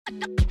Hey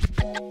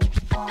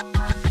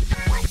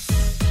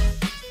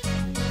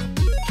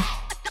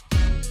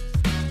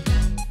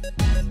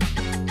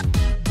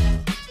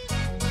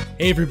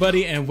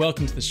everybody, and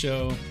welcome to the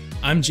show.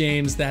 I'm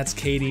James, that's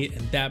Katie,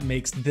 and that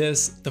makes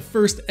this the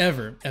first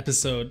ever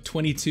episode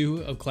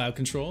 22 of Cloud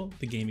Control,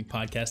 the gaming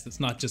podcast that's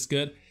not just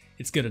good,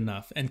 it's good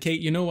enough. And Kate,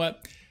 you know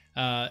what?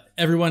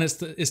 Everyone, it's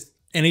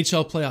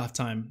NHL playoff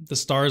time. The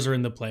Stars are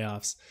in the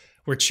playoffs.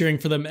 We're cheering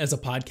for them as a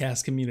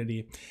podcast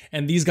community.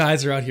 And these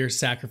guys are out here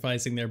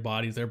sacrificing their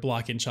bodies. They're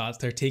blocking shots.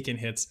 They're taking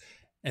hits.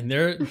 And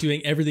they're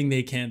doing everything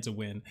they can to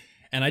win.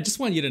 And I just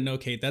want you to know,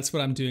 Kate, that's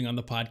what I'm doing on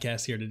the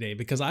podcast here today.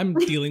 Because I'm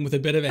dealing with a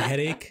bit of a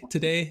headache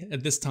today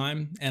at this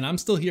time. And I'm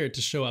still here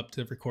to show up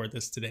to record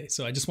this today.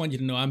 So I just want you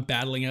to know I'm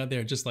battling out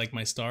there just like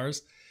my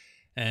Stars.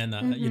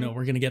 And, you know,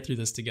 we're going to get through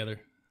this together.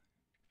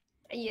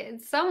 Yeah,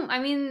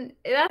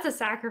 that's a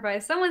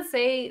sacrifice. Some would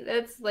say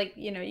that's like,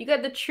 you know, you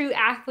got the true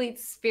athlete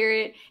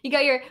spirit. You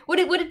got your, what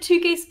did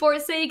 2K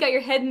Sports say? You got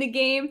your head in the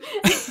game.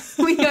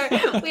 we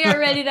are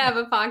ready to have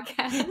a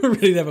podcast. We're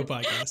ready to have a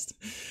podcast.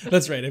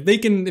 That's right. If they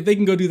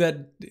can go do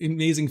that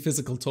amazing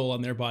physical toll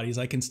on their bodies,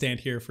 I can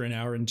stand here for an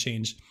hour and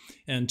change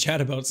and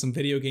chat about some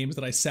video games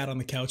that I sat on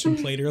the couch and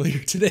played earlier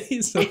today.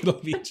 So it'll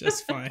be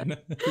just fine.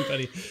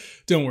 Everybody,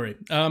 don't worry.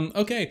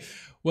 Okay.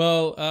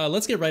 Well,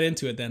 let's get right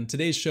into it then.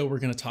 Today's show, we're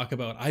going to talk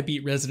about I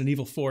beat Resident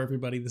Evil 4,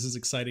 everybody. This is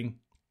exciting.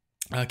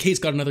 Kate's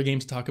got another game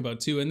to talk about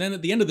too. And then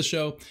at the end of the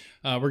show,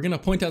 we're going to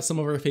point out some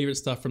of our favorite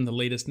stuff from the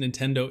latest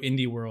Nintendo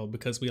Indie World,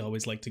 because we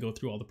always like to go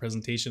through all the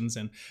presentations.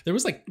 And there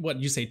was like, what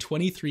you say,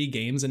 23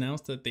 games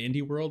announced at the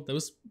Indie World?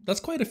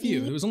 That's quite a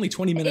few. It was only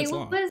 20 minutes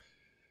long.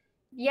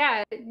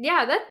 Yeah,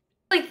 that's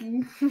like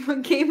a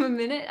game a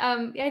minute.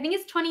 I think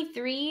it's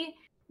 23.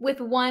 With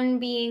one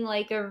being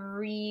like a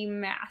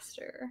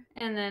remaster,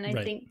 and then I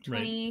think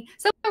 20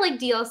 some are like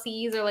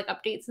DLCs or like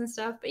updates and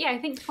stuff. But yeah, I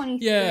think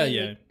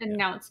 23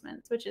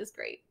 announcements, which is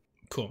great.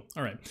 Cool.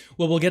 All right.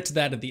 Well, we'll get to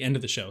that at the end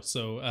of the show,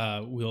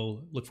 so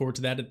we'll look forward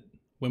to that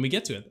when we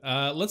get to it.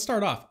 Let's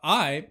start off.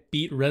 I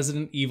beat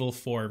Resident Evil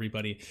 4,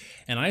 everybody,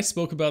 and I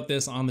spoke about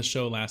this on the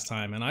show last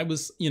time, and I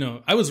was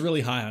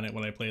really high on it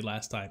when I played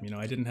last time. You know,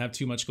 I didn't have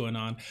too much going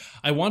on.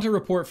 I want to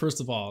report,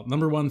 first of all,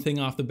 number one thing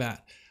off the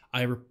bat.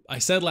 I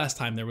said last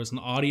time there was an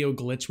audio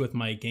glitch with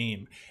my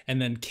game,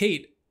 and then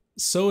Kate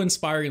so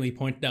inspiringly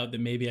pointed out that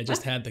maybe I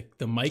just had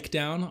the mic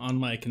down on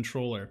my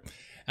controller,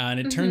 and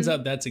it turns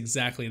out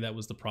that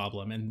was the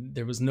problem, and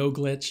there was no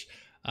glitch.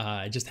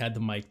 I just had the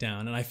mic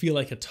down, and I feel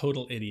like a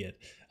total idiot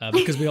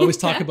because we always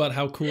talk about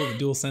how cool the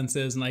DualSense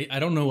is, and I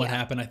don't know what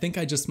happened. I think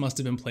I just must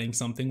have been playing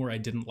something where I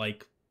didn't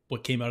like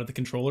what came out of the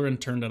controller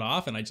and turned it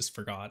off, and I just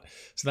forgot.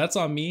 So that's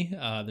on me.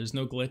 There's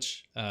no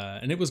glitch,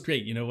 and it was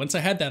great. You know, once I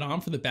had that on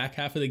for the back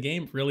half of the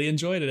game, really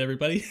enjoyed it,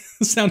 everybody.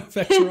 The sound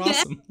effects were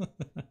awesome.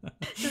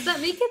 Does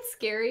that make it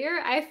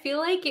scarier? I feel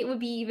like it would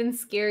be even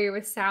scarier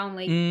with sound,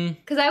 like,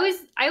 because I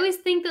always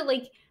think that,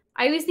 like,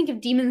 I always think of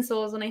Demon's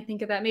Souls when I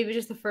think of that. Maybe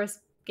just the first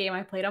game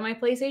I played on my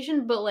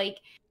PlayStation, but like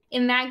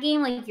in that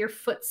game, like your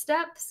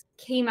footsteps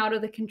came out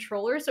of the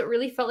controller, so it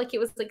really felt like it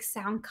was like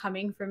sound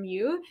coming from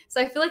you. So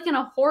I feel like in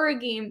a horror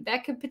game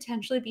that could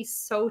potentially be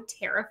so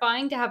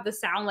terrifying to have the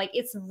sound like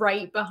it's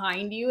right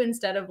behind you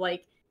instead of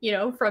like, you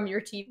know, from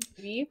your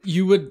TV.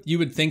 You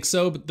would think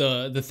so, but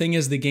the thing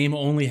is the game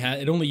only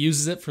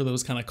uses it for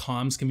those kind of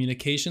comms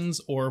communications,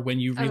 or when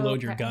you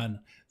reload your gun,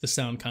 the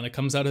sound kind of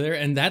comes out of there,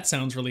 and that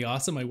sounds really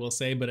awesome, I will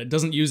say, but it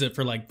doesn't use it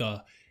for like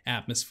the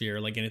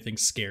atmosphere, like anything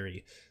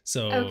scary.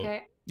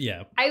 So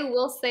yeah, I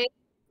will say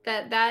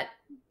that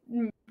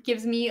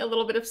gives me a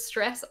little bit of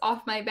stress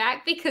off my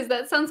back, because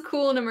that sounds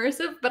cool and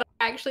immersive, but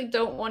I actually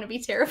don't want to be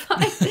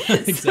terrified.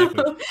 Exactly.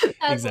 So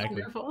that's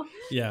wonderful.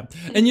 Yeah.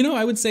 And you know,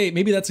 I would say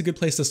maybe that's a good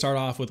place to start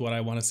off with what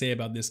I want to say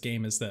about this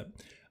game is that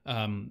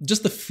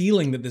just the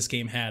feeling that this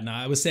game had. Now,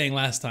 I was saying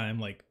last time,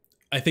 like,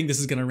 I think this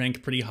is going to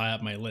rank pretty high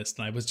up my list,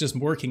 and I was just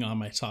working on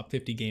my top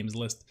 50 games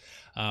list.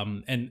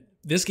 And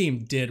this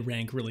game did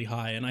rank really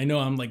high, and I know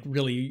I'm like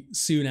really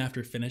soon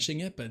after finishing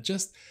it, but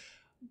just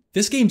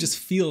this game just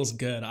feels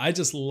good. I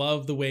just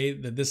love the way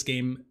that this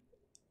game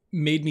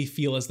made me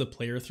feel as the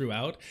player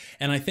throughout.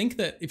 And I think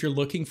that if you're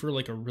looking for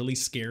like a really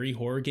scary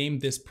horror game,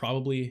 this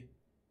probably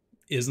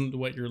isn't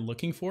what you're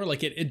looking for.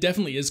 Like it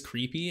definitely is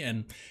creepy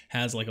and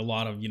has like a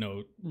lot of, you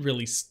know,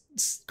 really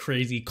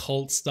crazy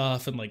cult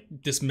stuff and like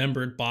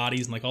dismembered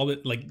bodies and like all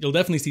that. Like you'll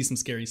definitely see some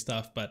scary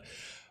stuff, but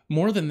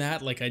more than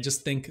that, like I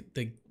just think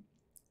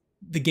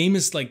the game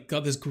is like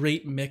got this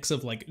great mix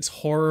of like it's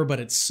horror, but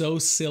it's so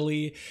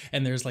silly,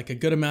 and there's like a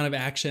good amount of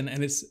action,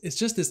 and it's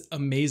just this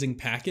amazing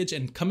package.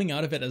 And coming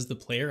out of it as the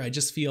player, I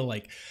just feel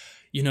like,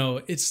 you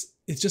know, it's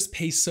just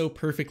paced so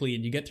perfectly,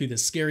 and you get through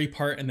this scary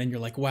part, and then you're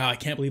like, wow, I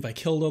can't believe I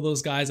killed all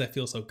those guys. I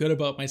feel so good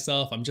about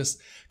myself. I'm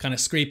just kind of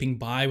scraping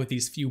by with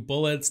these few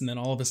bullets, and then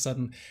all of a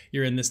sudden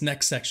you're in this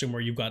next section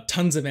where you've got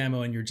tons of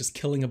ammo and you're just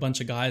killing a bunch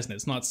of guys, and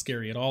it's not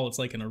scary at all. It's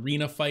like an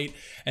arena fight,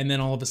 and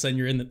then all of a sudden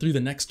you're through the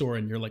next door,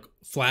 and you're like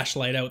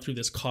flashlight out through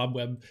this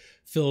cobweb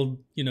filled,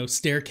 you know,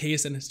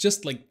 staircase, and it's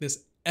just like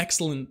this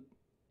excellent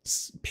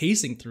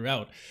pacing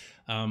throughout.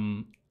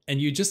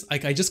 and you just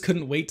like, I just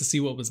couldn't wait to see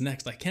what was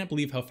next. I can't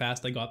believe how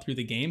fast I got through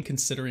the game,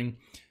 considering,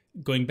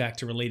 going back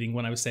to relating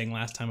what I was saying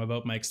last time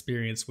about my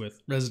experience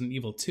with Resident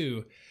Evil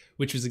 2,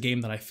 which was a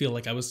game that I feel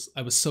like I was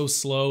so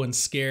slow and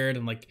scared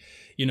and like,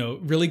 you know,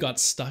 really got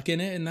stuck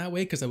in it in that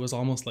way because I was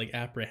almost like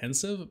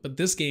apprehensive. But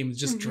this game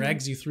just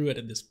drags you through it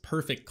at this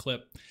perfect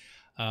clip.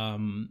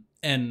 And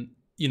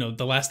you know,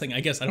 the last thing, I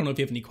guess, I don't know if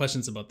you have any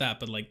questions about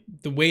that, but like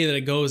the way that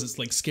it goes, it's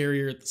like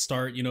scarier at the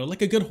start, you know,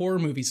 like a good horror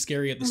movie,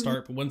 scary at the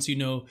start, but once you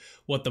know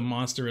what the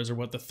monster is or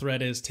what the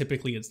threat is,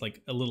 typically it's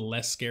like a little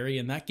less scary.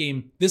 And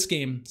this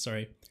game,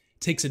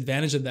 takes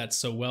advantage of that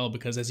so well,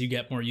 because as you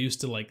get more used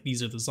to like,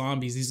 these are the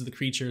zombies, these are the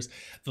creatures,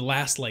 the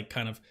last like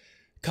kind of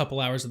couple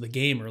hours of the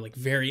game are like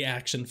very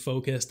action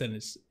focused, and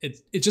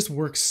it just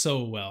works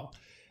so well.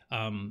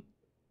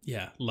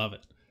 Yeah, love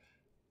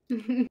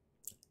it.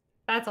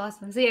 That's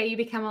awesome. So yeah, you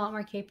become a lot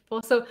more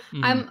capable. So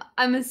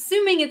I'm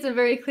assuming it's a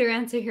very clear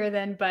answer here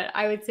then, but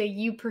I would say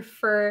you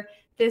prefer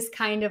this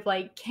kind of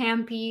like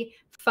campy,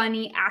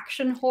 funny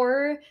action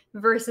horror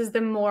versus the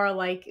more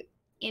like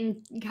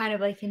in kind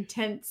of like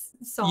intense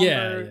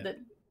somber that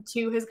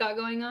 2 has got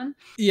going on.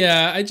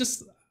 Yeah,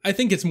 I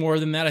think it's more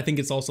than that. I think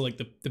it's also like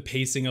the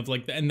pacing of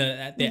like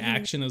the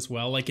action as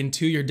well. Like in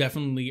 2, you're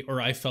definitely,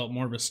 or I felt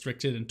more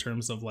restricted in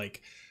terms of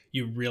like,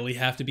 you really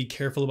have to be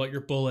careful about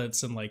your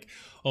bullets, and like,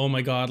 oh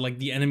my god, like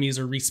the enemies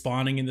are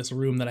respawning in this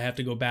room that I have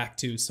to go back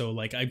to, so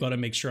like I got to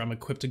make sure I'm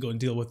equipped to go and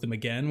deal with them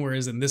again.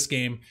 Whereas in this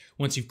game,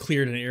 once you've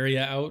cleared an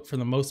area out for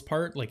the most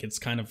part, like it's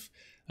kind of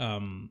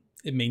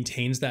it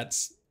maintains that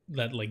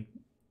like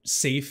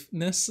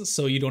safeness,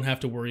 so you don't have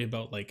to worry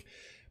about like,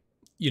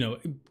 you know,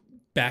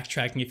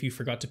 backtracking if you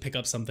forgot to pick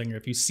up something, or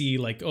if you see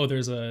like, oh,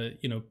 there's a,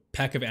 you know,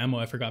 pack of ammo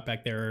I forgot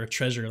back there, or a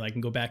treasure, like I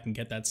can go back and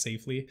get that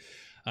safely.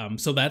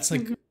 So that's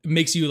like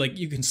makes you like,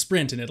 you can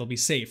sprint and it'll be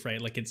safe,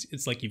 right? Like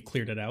it's like you've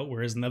cleared it out.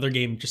 Whereas another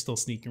game, you're still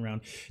sneaking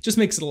around. Just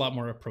makes it a lot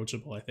more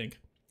approachable, I think.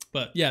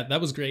 But yeah, that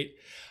was great.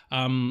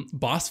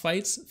 Boss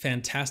fights,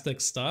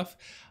 fantastic stuff.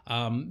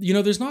 You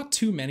know, there's not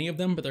too many of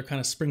them, but they're kind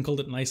of sprinkled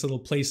at nice little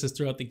places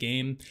throughout the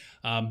game.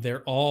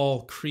 They're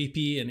all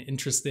creepy and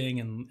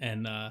interesting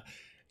and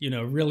you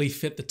know, really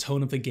fit the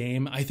tone of the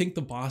game. I think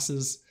the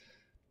bosses,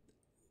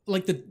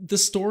 like the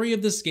story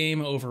of this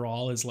game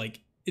overall is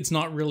like, it's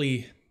not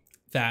really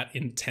that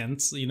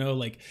intense, you know,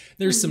 like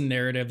there's some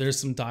narrative, there's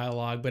some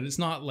dialogue, but it's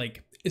not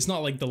like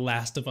The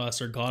Last of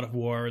Us or God of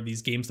War, or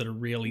these games that are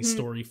really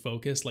story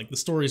focused. Like the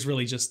story is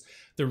really just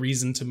the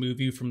reason to move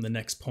you from the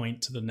next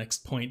point to the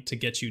next point, to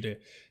get you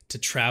to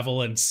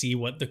travel and see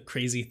what the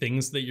crazy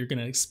things that you're going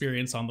to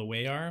experience on the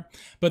way are.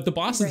 But the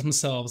bosses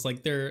themselves,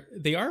 like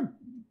they are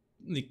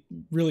like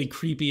really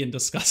creepy and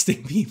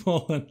disgusting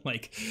people, and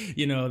like,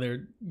 you know,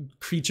 they're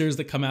creatures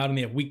that come out and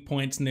they have weak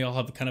points, and they all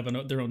have kind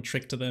of their own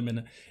trick to them,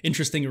 and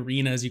interesting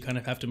arenas you kind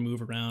of have to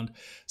move around.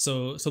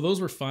 So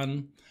those were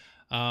fun.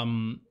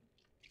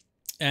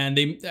 And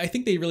I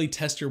think they really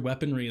test your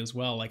weaponry as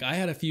well. Like I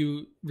had a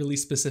few really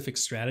specific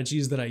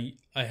strategies that I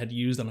had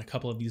used on a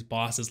couple of these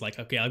bosses. Like,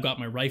 okay, I've got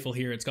my rifle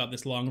here. It's got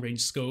this long range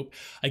scope.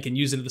 I can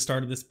use it at the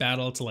start of this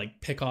battle to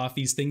like pick off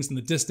these things in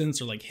the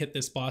distance, or like hit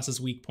this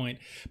boss's weak point.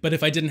 But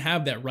if I didn't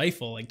have that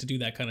rifle, like to do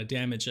that kind of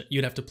damage,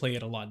 you'd have to play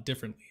it a lot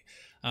differently.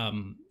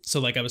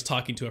 So like I was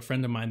talking to a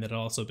friend of mine that had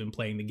also been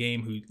playing the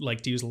game, who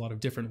liked to use a lot of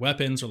different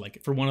weapons, or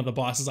like for one of the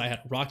bosses I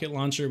had a rocket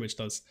launcher, which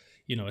does,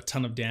 you know, a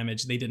ton of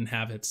damage. They didn't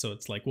have it. So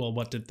it's like, well,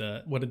 what did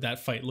that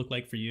fight look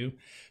like for you?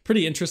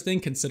 Pretty interesting,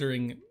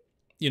 considering,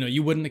 you know,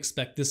 you wouldn't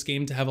expect this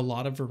game to have a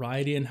lot of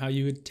variety in how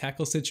you would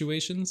tackle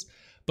situations,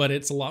 but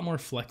it's a lot more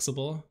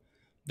flexible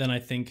than I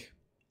think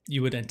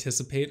you would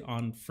anticipate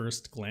on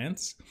first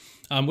glance,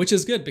 which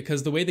is good,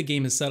 because the way the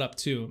game is set up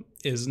too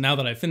is, now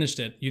that I finished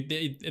it,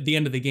 at the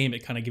end of the game,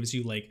 it kind of gives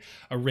you like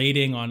a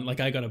rating on, like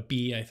I got a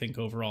B, I think,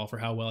 overall for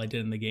how well I did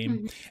in the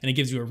game. And it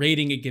gives you a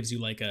rating, it gives you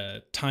like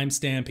a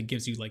timestamp, it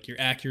gives you like your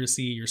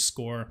accuracy, your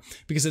score,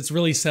 because it's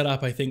really set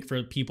up, I think,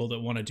 for people that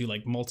want to do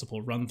like multiple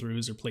run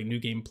throughs or play New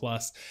Game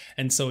Plus.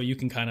 And so you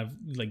can kind of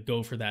like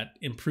go for that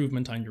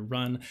improvement on your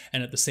run.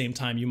 And at the same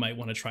time, you might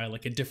want to try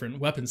like a different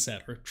weapon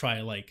set, or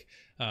try like,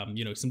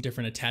 you know, some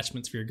different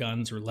attachments for your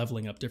guns, or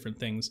leveling up different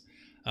things.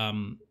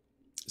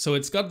 So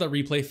it's got the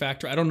replay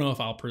factor. I don't know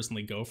if I'll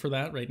personally go for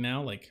that right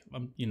now. Like,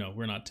 you know,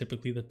 we're not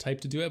typically the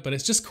type to do it, but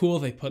it's just cool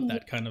they put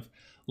that kind of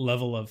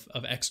level of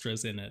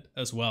extras in it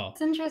as well.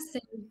 It's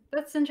interesting.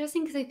 That's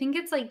interesting, because I think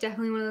it's like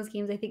definitely one of those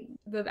games, I think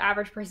the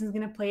average person is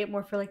going to play it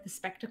more for like the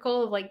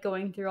spectacle of like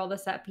going through all the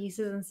set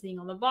pieces and seeing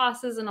all the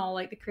bosses and all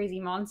like the crazy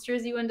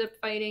monsters you end up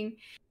fighting.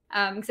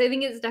 Because I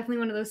think it's definitely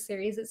one of those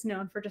series that's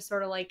known for just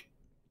sort of like,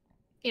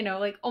 you know,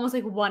 like almost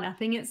like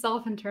one-upping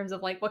itself in terms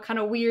of like, what kind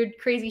of weird,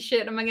 crazy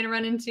shit am I going to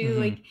run into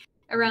like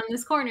around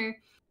this corner?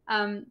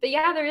 But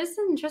yeah, there is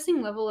an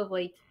interesting level of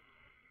like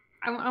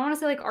I want to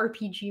say like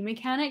RPG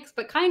mechanics,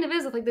 but kind of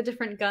is with like the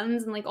different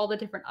guns and like all the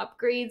different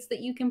upgrades that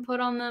you can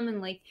put on them.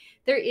 And like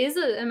there is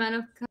an amount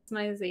of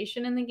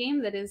customization in the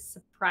game that is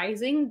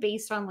surprising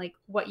based on like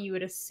what you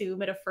would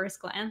assume at a first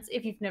glance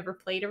if you've never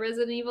played a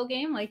Resident Evil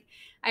game. Like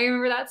I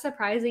remember that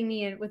surprising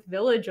me with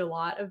Village a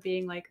lot, of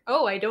being like,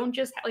 oh, I don't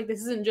just like,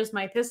 this isn't just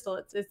my pistol,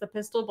 it's the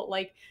pistol, but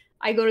like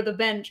I go to the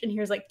bench and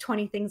here's like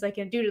 20 things I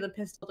can do to the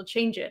pistol to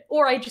change it,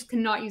 or I just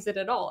cannot use it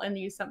at all and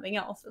use something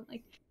else. And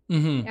like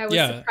I was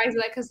surprised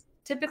at that, because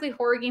typically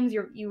horror games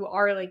you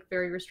are like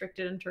very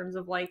restricted in terms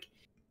of like,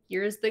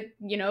 here's the,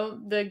 you know,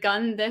 the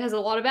gun that has a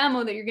lot of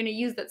ammo that you're going to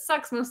use that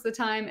sucks most of the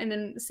time, and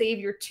then save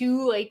your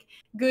 2 like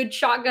good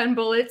shotgun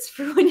bullets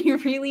for when you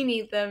really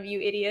need them, you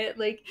idiot.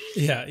 Like,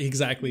 yeah,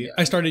 exactly.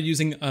 I started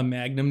using a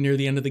Magnum near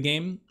the end of the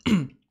game.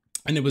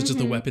 And it was just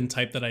a weapon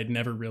type that I'd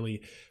never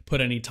really put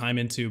any time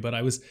into, but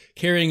I was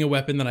carrying a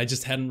weapon that I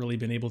just hadn't really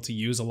been able to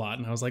use a lot.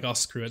 And I was like, oh,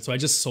 screw it. So I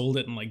just sold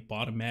it and like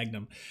bought a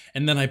Magnum.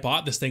 And then I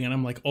bought this thing and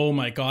I'm like, oh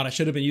my God, I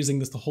should have been using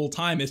this the whole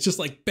time. It's just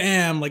like,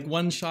 bam, like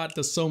one shot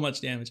does so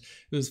much damage.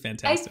 It was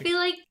fantastic. I feel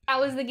like that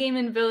was the game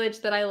in Village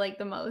that I liked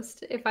the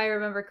most, if I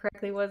remember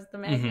correctly, was the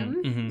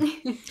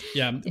Magnum.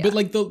 Yeah, but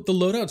like the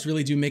loadouts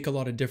really do make a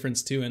lot of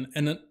difference too.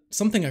 And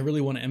something I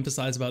really want to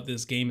emphasize about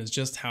this game is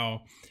just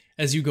how,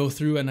 as you go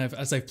through, and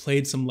as I've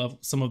played some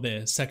of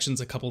the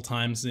sections a couple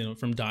times, you know,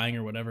 from dying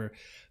or whatever,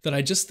 that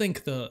I just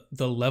think the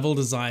level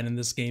design in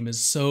this game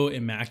is so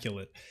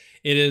immaculate.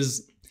 It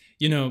is,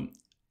 you know,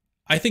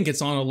 I think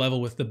it's on a level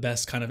with the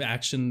best kind of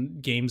action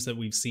games that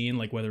we've seen,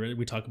 like whether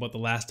we talk about The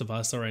Last of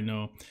Us, or I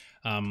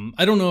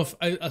don't know if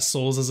a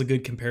Souls is a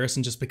good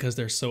comparison, just because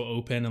they're so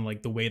open and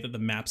like the way that the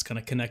maps kind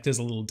of connect is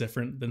a little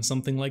different than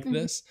something like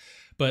this.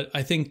 But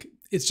I think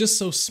it's just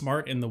so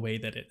smart in the way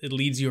that it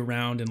leads you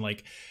around, and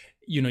like,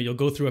 you know, you'll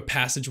go through a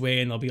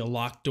passageway and there'll be a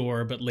locked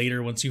door, but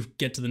later once you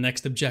get to the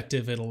next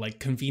objective, it'll like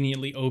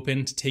conveniently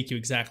open to take you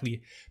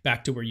exactly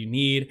back to where you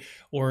need.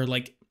 Or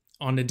like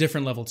on a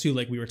different level too,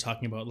 like we were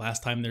talking about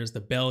last time, there's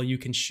the bell you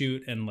can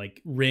shoot and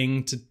like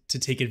ring to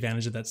take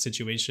advantage of that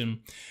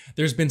situation.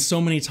 There's been so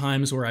many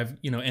times where I've,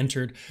 you know,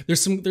 entered,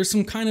 there's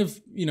some kind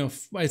of, you know,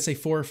 I'd say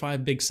 4 or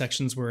 5 big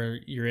sections where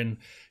you're in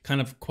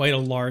kind of quite a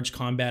large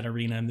combat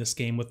arena in this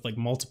game with like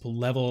multiple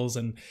levels.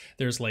 And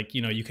there's like,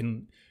 you know, you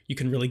can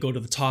really go to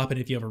the top,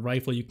 and if you have a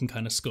rifle, you can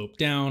kind of scope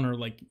down, or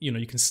like, you know,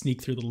 you can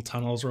sneak through little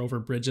tunnels or over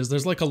bridges.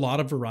 There's like a lot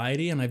of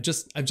variety, and I've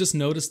just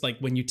noticed, like,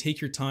 when you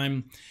take your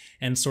time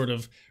and sort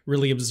of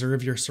really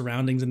observe your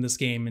surroundings in this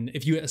game, and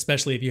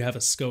especially if you have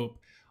a scope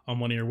on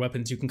one of your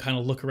weapons, you can kind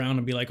of look around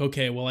and be like,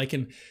 okay, well, I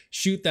can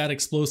shoot that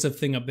explosive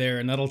thing up there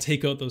and that'll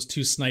take out those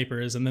 2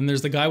 snipers. And then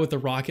there's the guy with the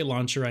rocket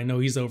launcher. I know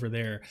he's over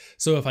there.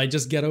 So if I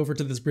just get over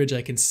to this bridge,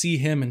 I can see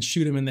him and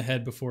shoot him in the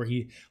head before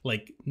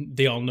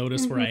they all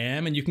notice where I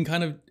am. And you can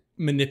kind of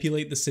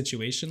manipulate the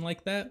situation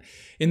like that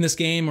in this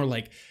game. Or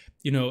like,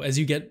 you know,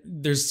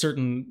 there's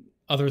certain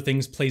other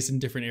things placed in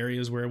different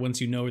areas where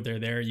once you know they're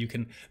there, you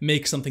can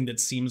make something that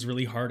seems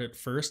really hard at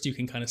first. You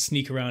can kind of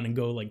sneak around and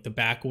go like the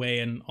back way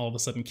and all of a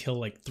sudden kill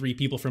like 3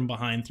 people from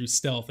behind through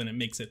stealth, and it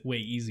makes it way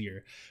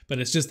easier. But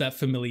it's just that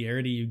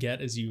familiarity you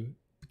get as you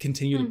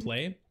continue to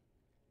play.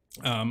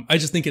 I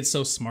just think it's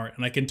so smart,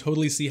 and I can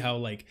totally see how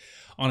like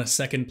on a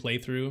second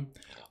playthrough,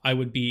 I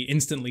would be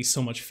instantly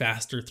so much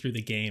faster through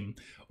the game,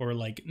 or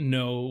like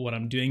know what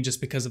I'm doing,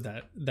 just because of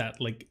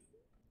that like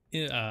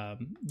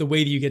the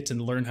way that you get to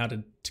learn how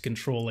to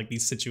control like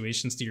these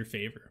situations to your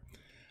favor,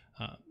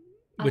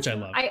 which I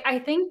love. I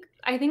think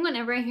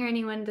whenever I hear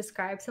anyone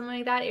describe something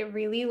like that, it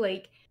really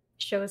like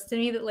shows to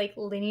me that like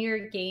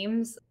linear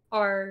games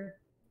are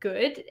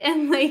good,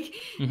 and like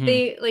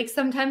they like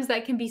sometimes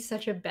that can be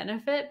such a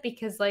benefit,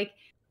 because like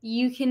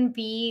you can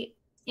be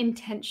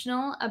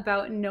intentional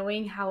about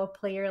knowing how a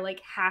player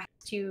like has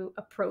to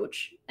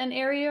approach an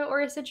area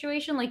or a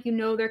situation. Like, you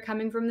know, they're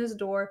coming from this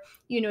door,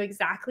 you know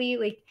exactly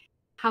like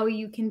how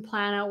you can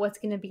plan out what's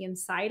going to be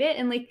inside it.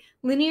 And like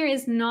linear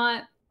doesn't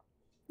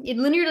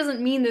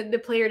mean that the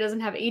player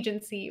doesn't have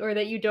agency, or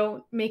that you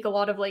don't make a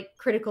lot of like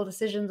critical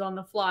decisions on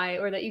the fly,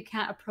 or that you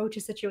can't approach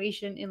a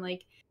situation in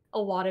like a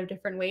lot of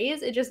different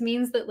ways. It just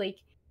means that like,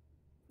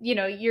 you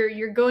know,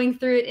 you're going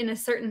through it in a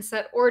certain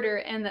set order,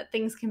 and that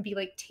things can be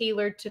like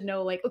tailored to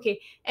know like,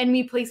 okay,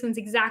 enemy placement's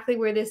exactly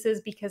where this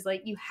is, because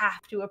like you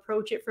have to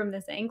approach it from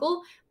this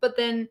angle. But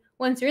then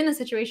once you're in the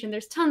situation,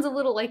 there's tons of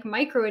little like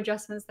micro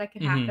adjustments that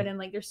can happen, and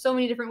like there's so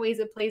many different ways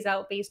it plays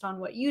out based on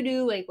what you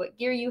do, like what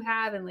gear you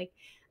have. And like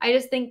I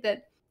just think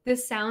that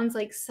this sounds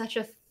like such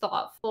a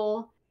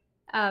thoughtful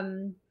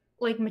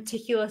like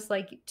meticulous,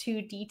 like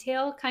to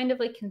detail kind of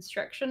like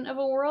construction of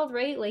a world,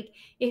 right? Like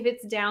if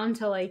it's down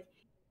to like,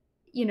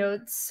 you know,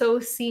 so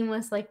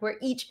seamless, like where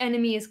each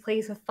enemy is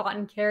placed with thought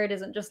and care. It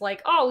isn't just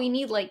like, oh, we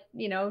need like,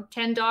 you know,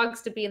 10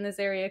 dogs to be in this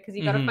area because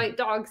you got to fight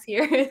dogs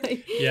here.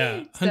 Like,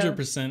 yeah,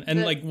 100%.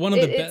 And like one of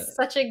the best. It's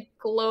such a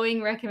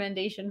glowing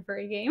recommendation for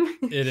a game.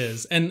 It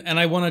is. And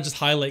I want to just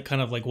highlight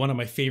kind of like one of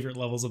my favorite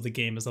levels of the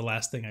game is the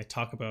last thing I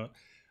talk about.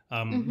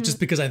 Just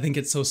because I think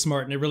it's so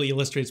smart and it really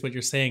illustrates what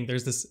you're saying.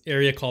 There's this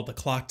area called the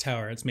clock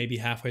tower. It's maybe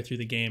halfway through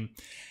the game.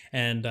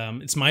 And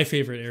it's my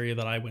favorite area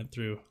that I went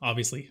through.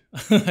 Obviously,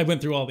 I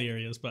went through all the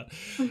areas, but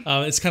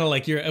it's kind of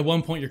like at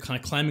one point you're kind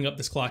of climbing up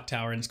this clock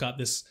tower, and it's got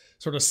this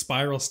sort of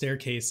spiral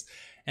staircase.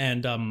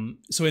 And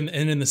so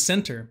in the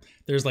center,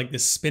 there's like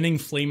this spinning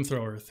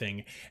flamethrower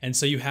thing. And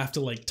so you have to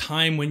like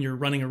time when you're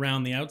running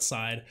around the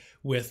outside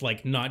with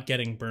like not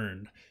getting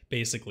burned,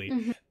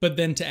 basically. But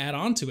then to add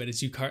on to it,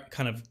 as you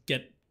kind of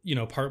get,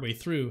 partway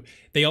through,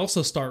 they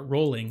also start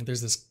rolling.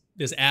 There's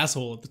this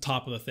asshole at the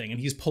top of the thing, and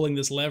he's pulling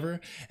this lever,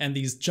 and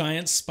these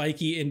giant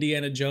spiky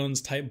Indiana Jones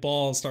type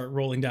balls start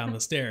rolling down the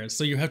stairs.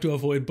 So you have to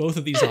avoid both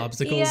of these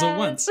obstacles at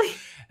once.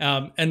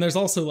 And there's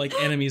also like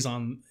enemies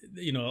on,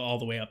 all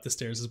the way up the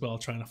stairs as well,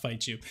 trying to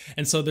fight you.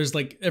 And so there's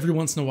like every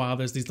once in a while,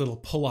 there's these little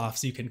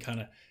pull-offs you can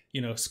kind of,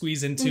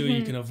 squeeze into.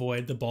 You can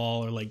avoid the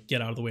ball or like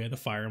get out of the way of the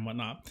fire and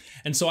whatnot.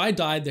 And so I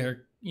died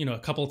there, a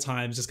couple of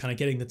times, just kind of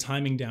getting the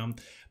timing down.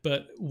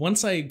 But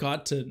once I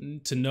got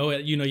to know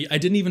it, I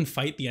didn't even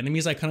fight the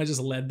enemies. I kind of just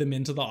led them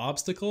into the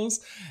obstacles.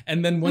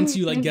 And then once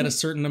you like get a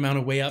certain amount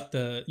of way up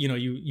the,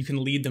 you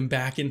can lead them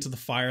back into the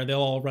fire.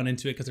 They'll all run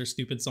into it because they're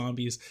stupid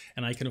zombies,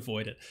 and I can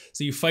avoid it.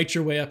 So you fight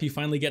your way up, you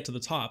finally get to the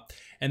top.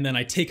 And then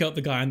I take out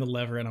the guy on the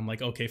lever, and I'm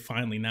like, okay,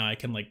 finally, now I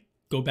can like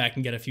go back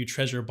and get a few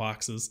treasure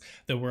boxes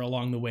that were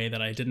along the way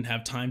that I didn't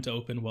have time to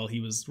open while he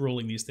was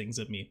rolling these things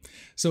at me.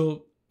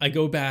 So I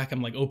go back,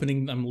 I'm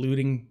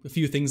looting a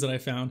few things that I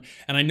found,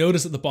 and I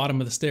notice at the bottom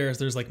of the stairs,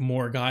 there's like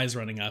more guys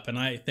running up, and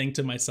I think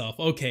to myself,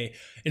 okay,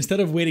 instead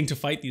of waiting to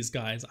fight these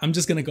guys, I'm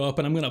just gonna go up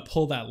and I'm gonna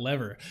pull that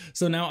lever.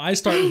 So now I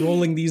start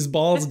rolling these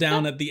balls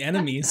down at the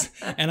enemies,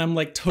 and I'm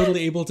like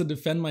totally able to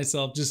defend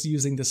myself just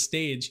using the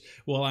stage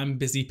while I'm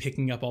busy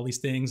picking up all these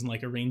things and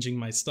like arranging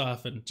my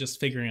stuff and just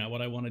figuring out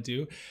what I want to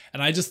do.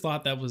 And I just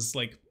thought that was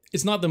like,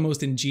 it's not the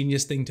most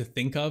ingenious thing to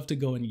think of to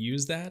go and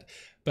use that,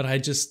 but I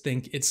just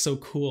think it's so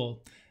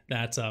cool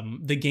that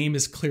the game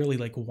is clearly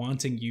like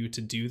wanting you to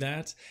do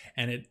that.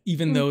 And it,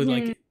 even though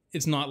like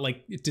it's not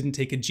like it didn't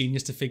take a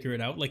genius to figure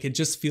it out, like it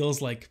just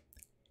feels like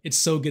it's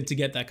so good to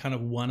get that kind of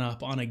one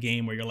up on a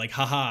game where you're like,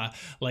 haha,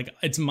 like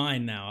it's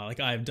mine now, like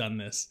I've done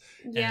this.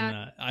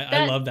 And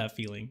I love that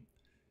feeling.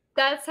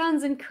 That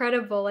sounds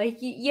incredible. Like,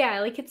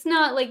 yeah, like it's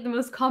not like the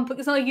most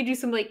complex, it's not like you do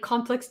some like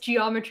complex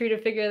geometry to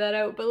figure that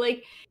out, but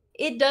like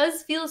it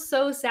does feel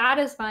so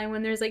satisfying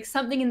when there's like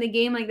something in the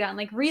game like that. And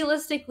like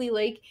realistically,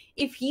 like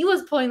if he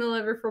was pulling the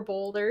lever for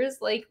boulders,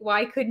 like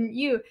why couldn't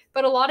you?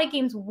 But a lot of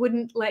games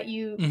wouldn't let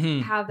you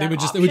have that.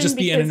 It would just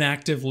be an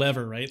inactive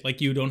lever, right? Like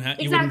you don't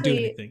have, you wouldn't do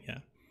anything. Yeah.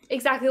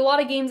 Exactly. A lot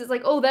of games, it's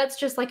like, oh, that's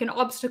just like an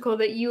obstacle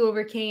that you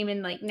overcame,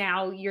 and like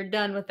now you're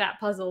done with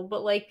that puzzle.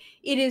 But like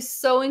it is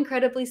so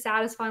incredibly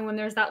satisfying when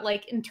there's that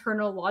like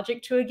internal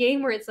logic to a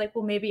game where it's like,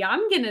 well, maybe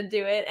I'm gonna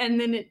do it, and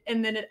then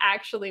it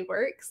actually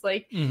works.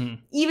 Like even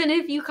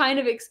if you kind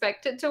of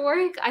expect it to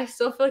work, I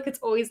still feel like it's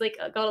always like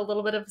got a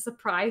little bit of a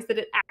surprise that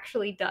it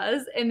actually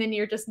does, and then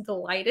you're just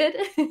delighted.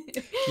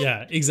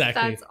 Yeah,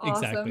 exactly. That's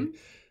awesome. Exactly.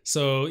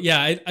 So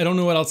yeah, I don't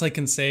know what else I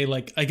can say.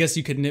 Like, I guess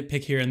you could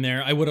nitpick here and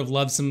there. I would have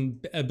loved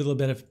a little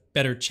bit of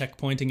better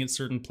checkpointing at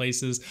certain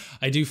places.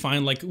 I do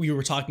find, like we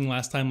were talking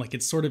last time, like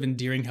it's sort of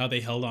endearing how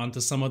they held on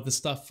to some of the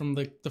stuff from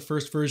the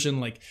first version,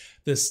 like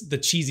the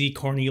cheesy,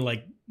 corny,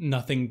 like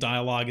nothing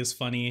dialogue is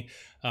funny.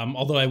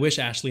 Although I wish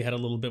Ashley had a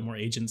little bit more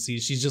agency.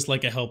 She's just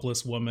like a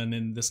helpless woman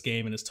in this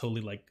game, and it's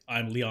totally like,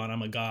 I'm Leon,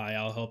 I'm a guy,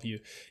 I'll help you.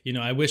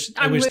 I wish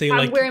I'm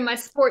wearing my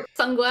sports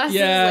sunglasses.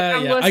 Yeah,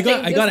 like,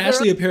 yeah. I got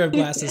Ashley a pair of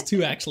glasses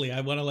too. Actually,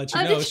 I want to let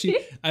you know.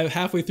 I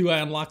halfway through, I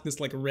unlocked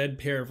this like red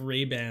pair of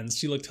Ray-Bans.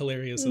 She looked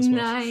hilarious as well.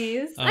 Nice.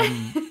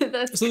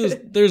 That's so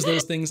there's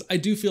those things. I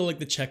do feel like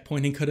the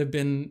checkpointing could have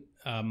been.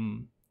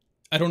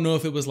 I don't know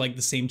if it was like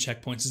the same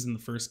checkpoints as in the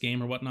first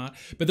game or whatnot,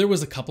 but there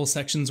was a couple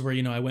sections where,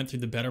 I went through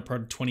the better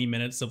part of 20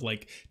 minutes of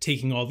like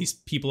taking all these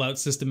people out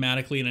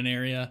systematically in an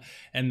area.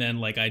 And then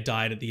like I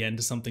died at the end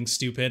to something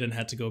stupid and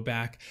had to go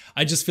back.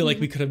 I just feel like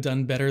we could have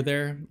done better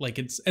there. Like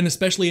and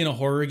especially in a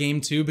horror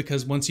game too,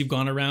 because once you've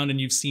gone around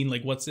and you've seen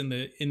like what's in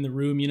the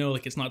room,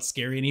 like it's not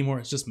scary anymore.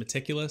 It's just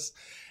meticulous,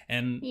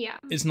 and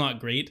it's not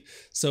great.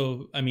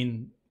 So, I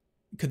mean,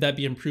 could that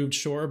be improved?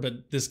 Sure,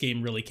 but this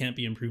game really can't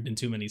be improved in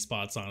too many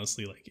spots,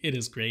 honestly. Like, it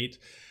is great.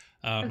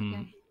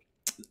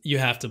 You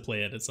have to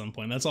play it at some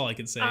point. That's all I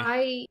can say.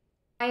 I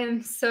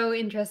am so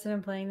interested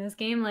in playing this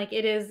game. Like,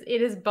 it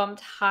is bumped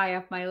high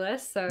up my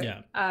list. So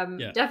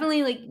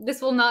definitely, like,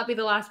 this will not be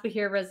the last we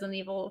hear of Resident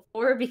Evil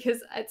 4,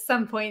 because at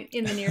some point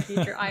in the near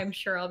future, I am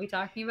sure I'll be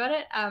talking about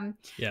it.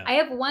 I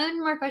have one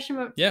more question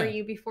for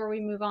you before we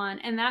move on,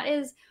 and that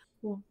is,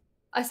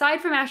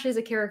 aside from Ashley as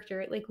a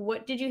character, like,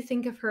 what did you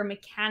think of her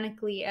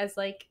mechanically as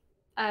like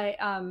a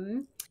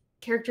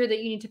character that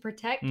you need to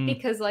protect?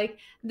 Because like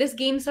this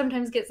game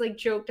sometimes gets like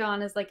joked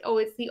on as like, oh,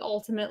 it's the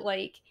ultimate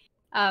like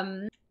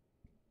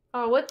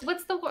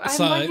what's the word?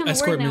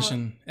 Escort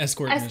mission.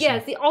 Yeah,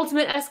 it's the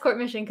ultimate escort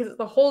mission because it's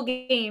the whole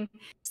game.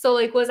 So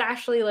like, was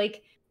Ashley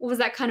like, was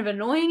that kind of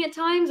annoying at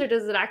times, or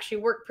does it actually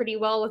work pretty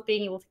well with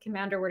being able to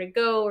command her where to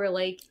go, or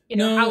like, you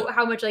know, No,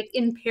 how much like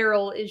in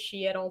peril is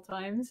she at all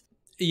times?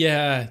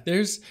 yeah,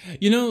 there's,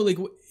 you know, like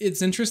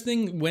it's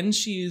interesting when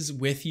she's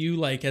with you,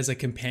 like as a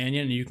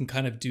companion, and you can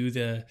kind of do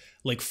the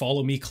like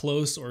follow me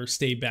close or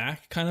stay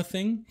back kind of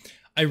thing.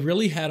 I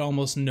really had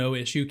almost no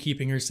issue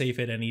keeping her safe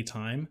at any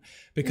time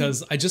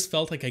because I just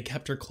felt like I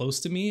kept her close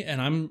to me,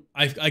 and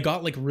I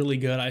got like really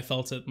good. I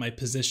felt at my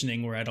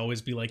positioning where I'd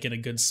always be like in a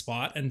good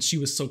spot, and she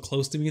was so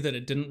close to me that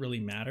it didn't really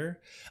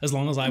matter as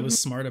long as I was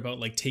smart about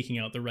like taking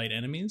out the right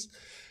enemies.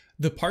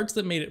 The parts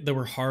that made it that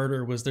were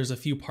harder was there's a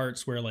few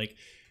parts where like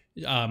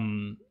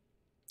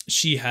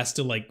she has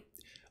to like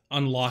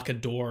unlock a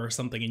door or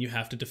something and you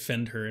have to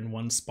defend her in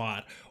one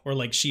spot, or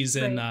like she's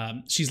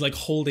in she's like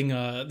holding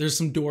there's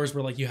some doors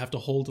where like you have to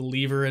hold a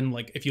lever and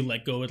like if you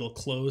let go it'll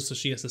close, so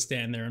she has to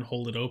stand there and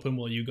hold it open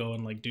while you go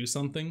and like do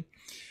something.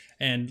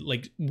 And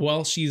like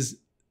while she's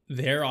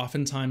there,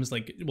 oftentimes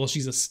like while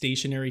she's a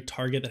stationary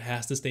target that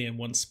has to stay in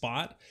one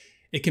spot,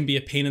 it can be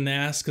a pain in the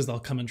ass because they'll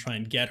come and try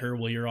and get her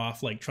while you're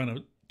off like trying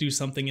to do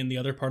something in the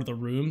other part of the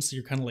room, so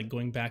you're kind of like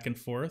going back and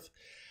forth.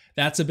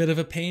 That's a bit of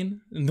a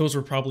pain, and those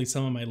were probably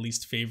some of my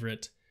least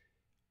favorite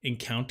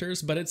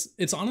encounters, but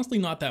it's honestly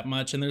not that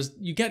much, and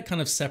you get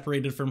kind of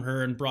separated from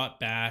her and brought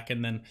back,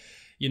 and then,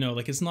 you know,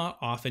 like it's not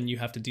often you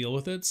have to deal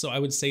with it. So I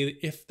would say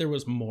that if there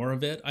was more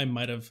of it, I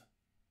might have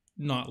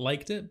not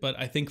liked it, but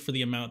I think for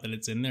the amount that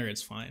it's in there,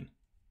 it's fine.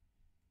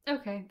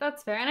 Okay,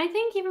 that's fair. And I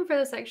think even for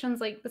the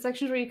sections, like the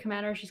sections where you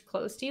command her, she's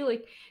close to you,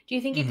 like, do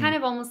you think it kind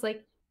of almost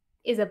like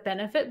is a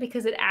benefit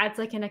because it adds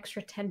like an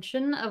extra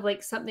tension of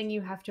like something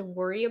you have to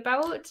worry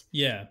about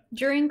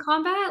during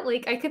combat?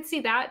 Like I could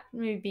see that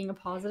maybe being a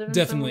positive in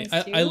definitely some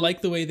ways too. I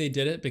like the way they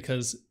did it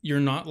because you're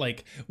not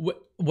like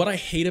what I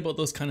hate about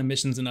those kind of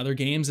missions in other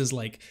games is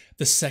like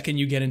the second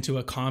you get into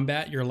a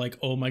combat you're like,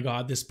 oh my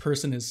god, this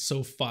person is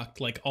so fucked,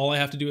 like all I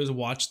have to do is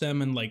watch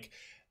them and like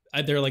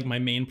they're like my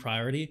main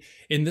priority.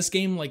 In this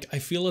game, like I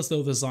feel as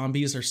though the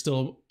zombies are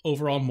still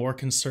overall more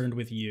concerned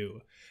with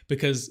you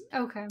because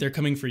they're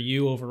coming for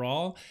you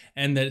overall,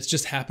 and that it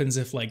just happens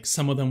if like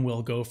some of them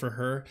will go for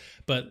her,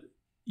 but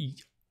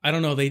I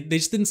don't know, they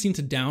just didn't seem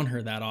to down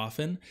her that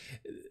often.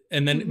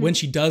 And then when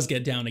she does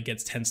get down, it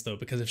gets tense though,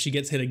 because if she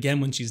gets hit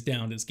again when she's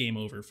down, it's game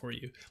over for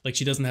you. Like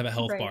she doesn't have a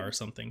health bar or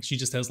something, she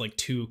just has like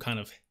 2 kind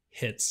of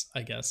hits,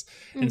 I guess.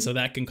 And so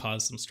that can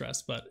cause some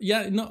stress. But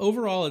yeah, no,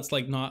 overall it's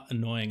like not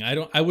annoying.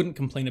 I wouldn't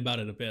complain about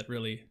it a bit,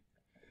 really.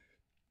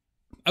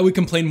 I would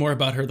complain more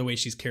about her the way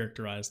she's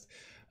characterized.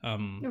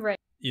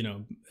 You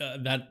know,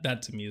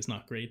 that to me is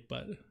not great,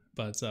 but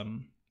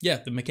yeah,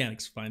 the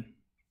mechanics are fine.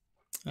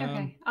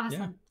 Okay,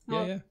 awesome.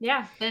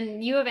 Yeah,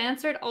 and you have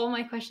answered all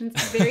my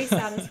questions very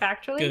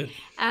satisfactorily.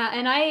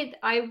 And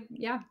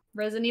yeah,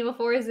 Resident Evil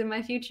 4 is in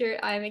my future.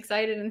 I'm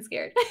excited and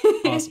scared.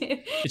 Awesome.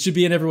 It should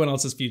be in everyone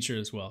else's future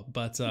as well.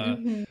 But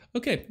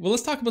okay, well,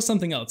 let's talk about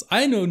something else.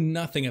 I know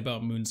nothing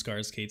about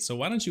Moonscars, Kate, so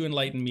why don't you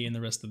enlighten me and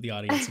the rest of the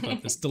audience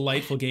about this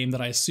delightful game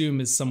that I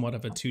assume is somewhat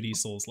of a 2D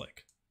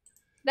Souls-like.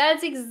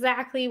 That's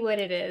exactly what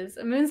it is.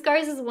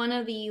 Moonscars is one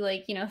of the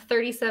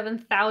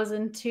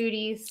 37,000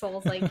 2D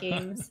Souls-like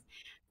games.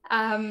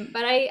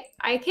 But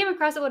I came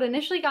across it. What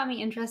initially got me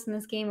interested in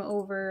this game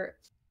over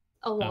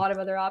a lot of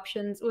other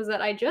options was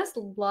that I just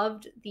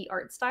loved the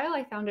art style.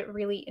 I found it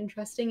really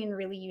interesting and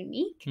really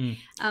unique.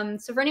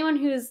 So for anyone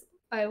who's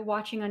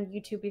watching on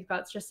YouTube, we've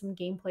got just some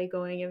gameplay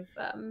going of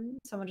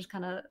someone just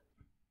kind of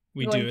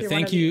we do.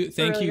 Thank you.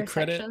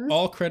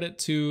 All credit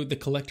to the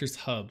Collector's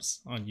Hubs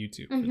on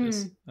YouTube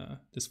for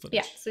this footage.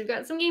 Yeah, so we've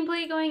got some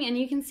gameplay going, and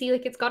you can see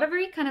like it's got a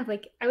very kind of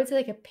like, I would say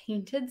like a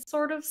painted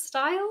sort of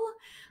style.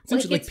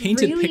 Like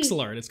painted really,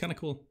 pixel art. It's kind of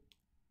cool.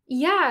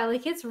 Yeah,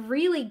 like it's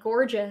really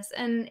gorgeous,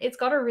 and it's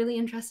got a really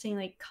interesting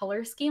like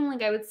color scheme.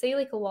 Like I would say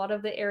like a lot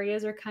of the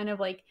areas are kind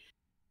of like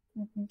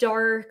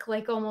dark,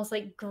 like almost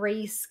like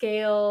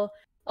grayscale,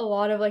 a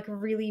lot of like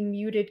really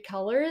muted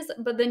colors,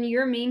 but then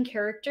your main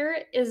character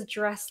is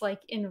dressed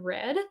like in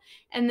red,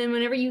 and then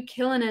whenever you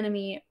kill an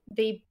enemy,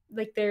 they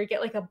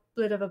get like a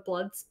bit of a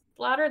blood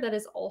splatter that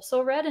is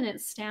also red, and it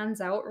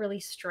stands out really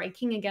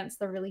striking against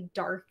the really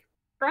dark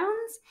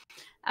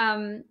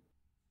browns.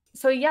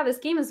 So yeah, this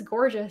game is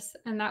gorgeous,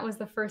 and that was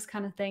the first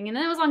kind of thing. And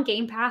then it was on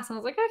Game Pass, and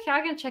I was like, okay,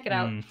 I'm gonna check it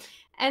out.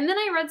 And then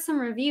I read some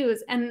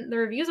reviews, and the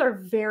reviews are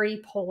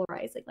very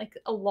polarizing. Like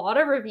a lot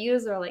of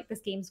reviews are like, this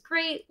game's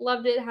great,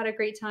 loved it, had a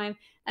great time.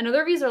 And other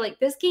reviews are like,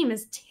 this game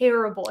is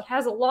terrible. It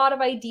has a lot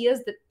of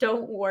ideas that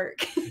don't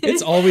work.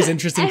 It's always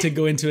interesting to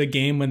go into a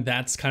game when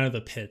that's kind of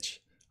the pitch,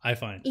 I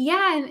find.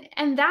 Yeah,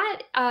 and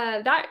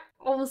that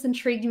almost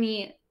intrigued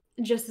me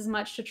just as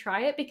much to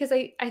try it, because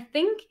I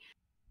think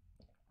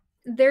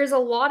there's a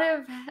lot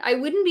of, I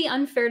wouldn't be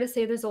unfair to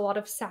say there's a lot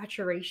of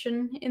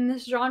saturation in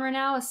this genre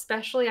now,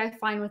 especially I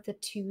find with the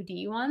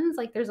 2D ones.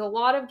 Like there's a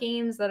lot of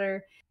games that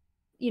are,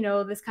 you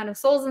know, this kind of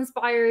Souls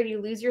inspired,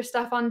 you lose your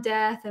stuff on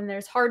death, and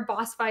there's hard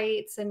boss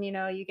fights, and you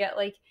know, you get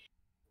like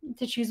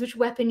to choose which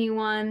weapon you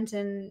want,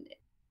 and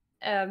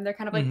they're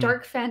kind of like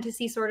dark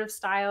fantasy sort of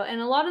style, and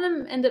a lot of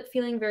them end up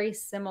feeling very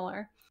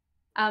similar.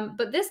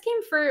 But this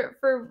game,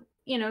 for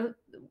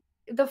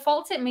the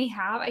faults it may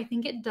have, I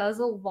think it does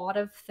a lot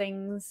of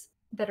things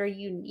that are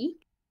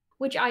unique,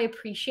 which I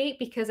appreciate,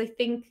 because I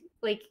think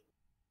like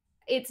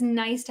it's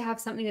nice to have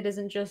something that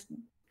isn't just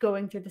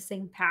going through the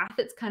same path.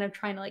 It's kind of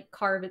trying to like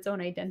carve its own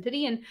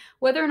identity, and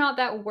whether or not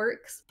that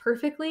works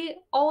perfectly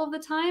all of the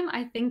time,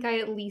 I think I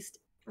at least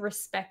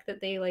respect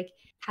that they like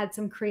had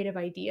some creative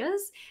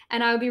ideas.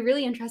 And I would be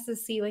really interested to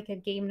see like a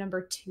game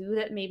number 2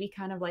 that maybe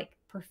kind of like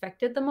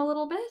perfected them a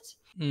little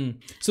bit.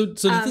 So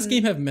does this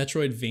game have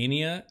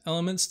Metroidvania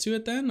elements to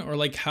it then, or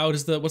like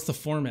what's the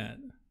format?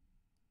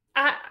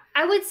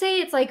 I would say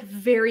it's like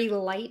very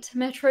light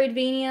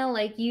Metroidvania.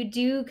 Like you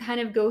do kind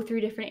of go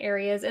through different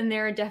areas, and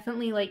there are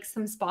definitely like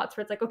some spots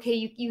where it's like,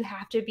 okay, you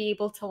have to be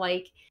able to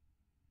like,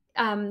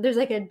 there's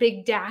like a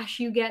big dash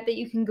you get that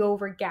you can go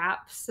over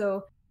gaps,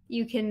 so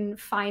you can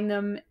find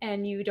them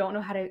and you don't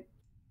know how to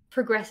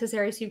progress this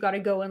area, so you've got to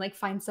go and like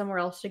find somewhere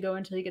else to go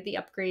until you get the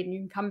upgrade, and you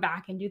can come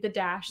back and do the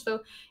dash. So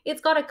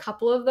it's got a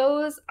couple of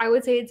those. I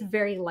would say it's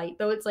very light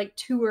though. It's like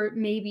 2 or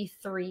maybe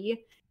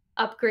 3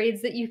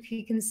 upgrades that you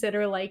could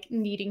consider like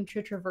needing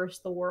to traverse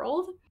the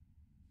world.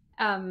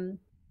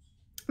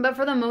 But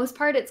for the most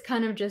part, it's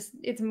kind of just,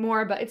 it's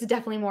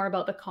definitely more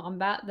about the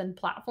combat than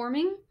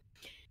platforming.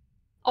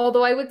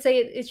 Although I would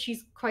say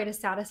she's quite a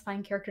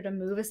satisfying character to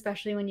move,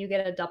 especially when you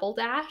get a double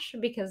dash,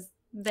 because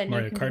then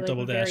Mario you can Kart be, like,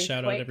 double dash,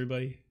 shout quick. out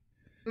everybody.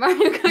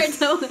 Mario Kart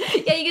double,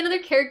 yeah, you get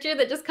another character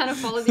that just kind of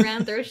follows you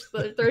around,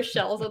 throws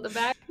shells at the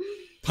back,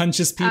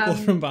 punches people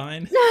from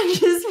behind.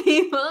 Punches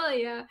people,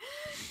 yeah.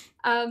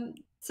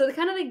 So the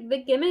kind of like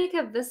the gimmick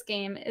of this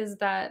game is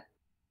that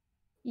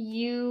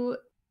you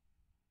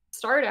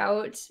start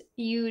out,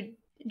 you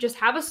just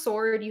have a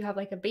sword, you have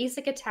like a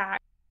basic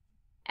attack,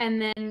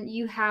 and then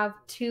you have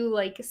 2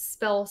 like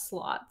spell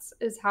slots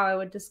is how I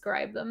would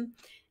describe them.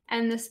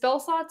 And the spell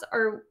slots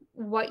are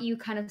what you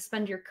kind of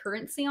spend your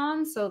currency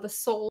on. So the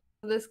soul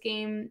of this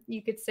game,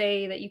 you could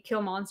say that you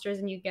kill monsters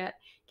and you get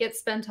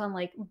spent on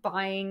like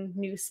buying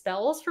new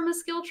spells from a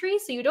skill tree.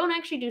 So you don't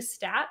actually do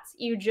stats,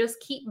 you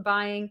just keep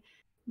buying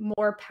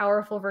more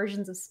powerful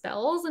versions of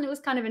spells. And it was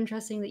kind of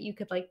interesting that you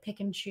could like pick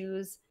and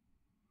choose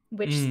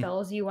which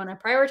spells you want to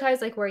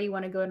prioritize, like where you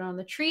want to go down on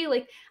the tree.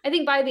 Like I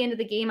think by the end of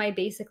the game I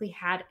basically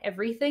had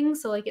everything,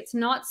 so like it's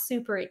not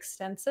super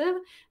extensive,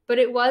 but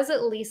it was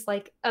at least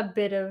like a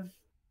bit of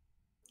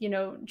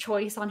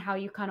choice on how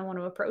you kind of want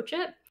to approach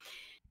it.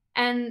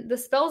 And the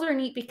spells are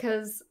neat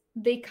because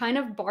they kind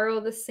of borrow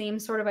the same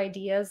sort of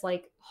ideas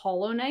like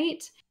Hollow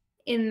Knight,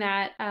 in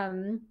that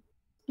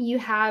you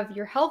have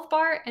your health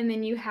bar, and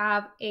then you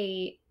have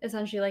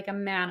essentially like a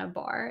mana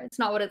bar. It's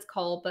not what it's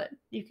called, but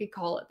you could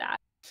call it that.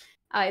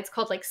 It's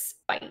called like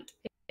Spite,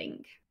 I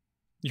think.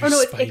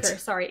 It's Ichor.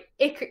 Sorry,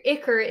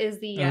 Ichor is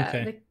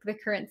the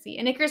currency,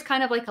 and Ichor is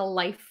kind of like a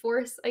life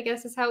force, I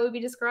guess is how it would be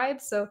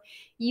described. So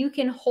you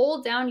can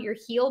hold down your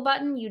heal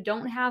button. You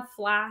don't have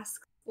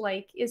flasks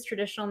like is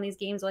traditional in these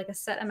games, like a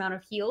set amount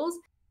of heals.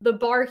 The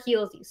bar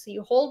heals you, so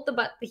you hold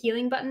the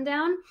healing button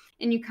down,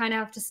 and you kind of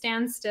have to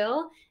stand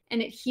still,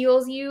 and it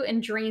heals you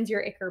and drains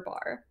your Ichor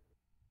bar.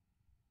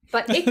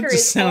 But Ichor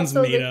sounds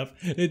made up.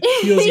 It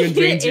heals you and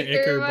drains your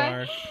Ichor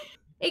bar.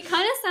 It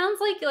kind of sounds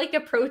like a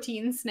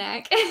protein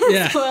snack.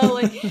 Yeah. Well,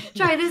 like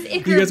try this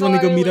Ichor bar. You guys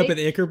want to go meet up at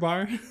Ichor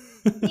bar?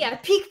 Yeah,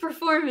 peak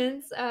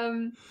performance.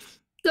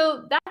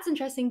 So that's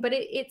interesting, but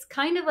it's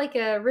kind of like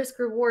a risk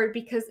reward,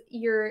 because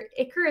your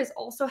Ichor is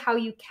also how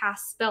you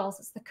cast spells.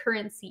 It's the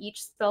currency.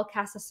 Each spell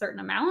casts a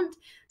certain amount.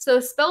 So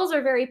spells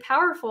are very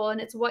powerful,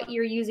 and it's what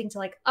you're using to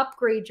like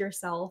upgrade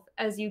yourself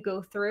as you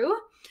go through.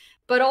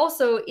 But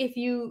also, if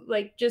you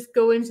like just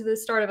go into the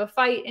start of a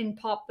fight and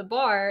pop the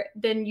bar,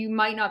 then you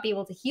might not be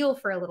able to heal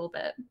for a little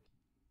bit.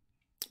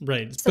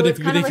 Right. So but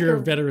if you're a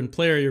veteran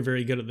player, you're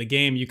very good at the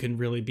game, you can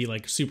really be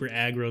like super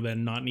aggro,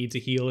 then not need to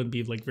heal and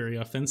be like very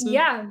offensive.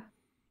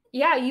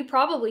 Yeah, you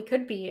probably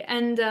could be.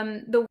 And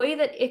the way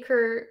that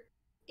Ichor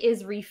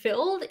is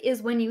refilled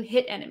is when you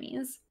hit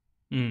enemies.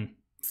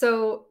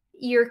 So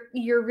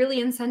you're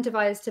really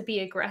incentivized to be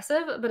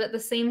aggressive, but at the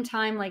same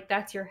time, like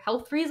that's your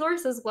health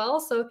resource as well.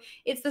 So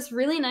it's this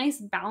really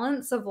nice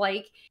balance of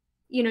like,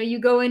 you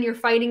go in, you're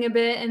fighting a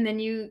bit, and then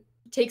you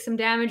take some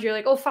damage, you're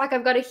like, oh fuck,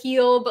 I've got to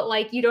heal, but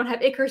like you don't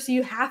have Ichor, so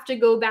you have to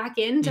go back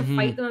in to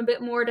fight them a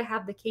bit more to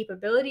have the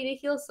capability to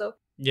heal. So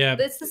yeah,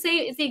 it's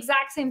the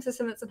exact same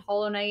system that's in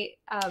Hollow Knight.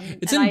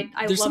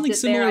 There's something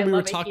similar we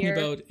were talking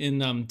about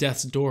in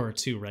Death's Door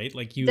too, right?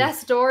 Like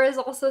Death's Door is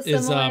also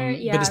similar.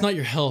 Yeah. But it's not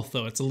your health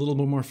though. It's a little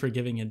bit more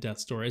forgiving in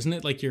Death's Door, isn't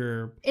it? Like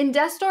in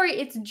Death's Door,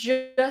 it's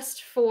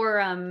just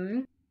for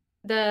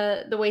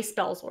the way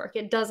spells work.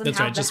 It doesn't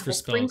have the health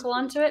sprinkle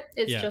onto it.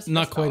 It's just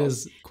not quite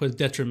as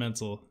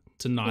detrimental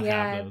to not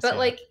have those. But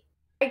like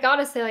I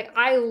gotta say, like,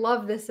 I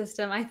love this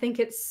system. I think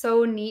it's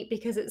so neat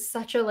because it's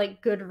such a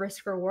like good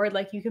risk reward.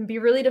 Like you can be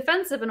really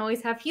defensive and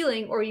always have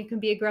healing, or you can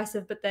be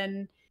aggressive, but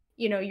then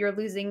you're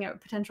losing a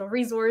potential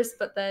resource,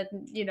 but then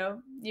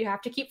you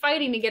have to keep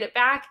fighting to get it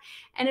back.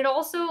 And it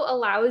also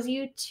allows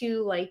you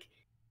to like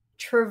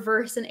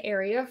traverse an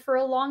area for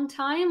a long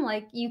time.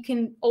 Like you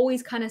can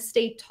always kind of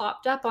stay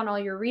topped up on all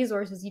your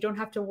resources. You don't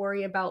have to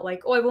worry about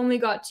like, oh, I've only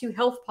got 2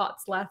 health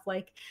pots left.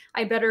 Like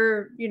I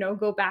better,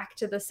 go back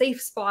to the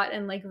safe spot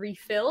and like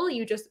refill.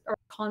 You just are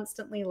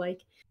constantly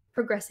like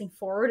progressing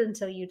forward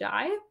until you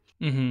die.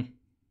 Mm-hmm.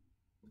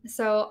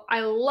 So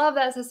I love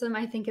that system.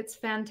 I think it's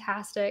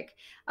fantastic.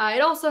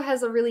 It also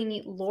has a really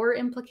neat lore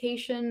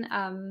implication.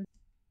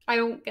 I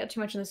don't get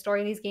too much in the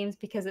story of these games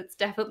because it's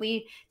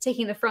definitely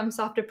taking the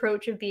FromSoft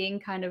approach of being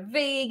kind of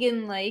vague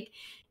and like,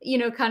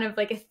 kind of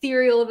like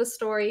ethereal of a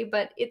story.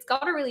 But it's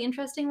got a really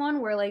interesting one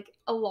where like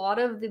a lot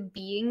of the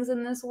beings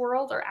in this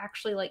world are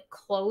actually like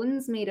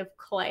clones made of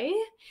clay.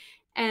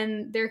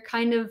 And they're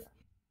kind of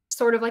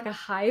sort of like a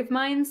hive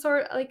mind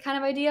sort like kind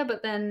of idea,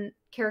 but then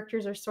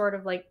characters are sort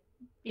of like,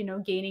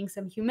 gaining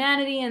some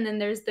humanity. And then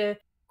there's the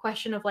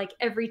question of like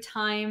every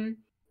time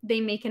they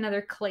make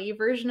another clay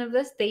version of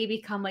this, they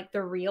become like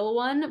the real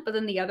one, but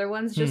then the other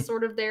one's just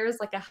sort of there as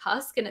like a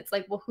husk. And it's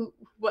like, well,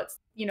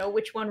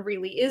 which one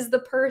really is the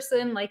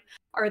person? Like,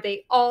 are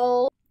they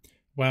all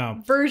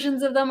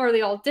versions of them? Are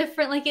they all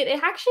different? Like it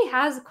actually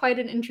has quite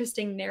an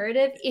interesting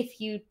narrative if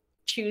you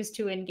choose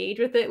to engage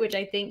with it, which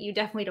I think you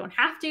definitely don't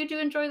have to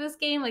enjoy this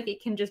game. Like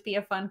it can just be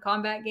a fun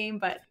combat game,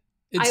 but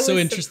it's I so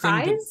was interesting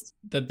surprised.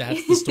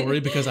 that's the story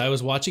because I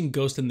was watching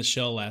Ghost in the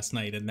Shell last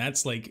night, and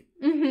that's like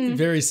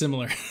very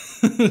similar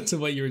to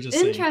what you were just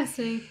saying.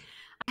 Interesting.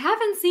 I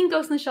haven't seen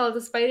Ghost in the Shell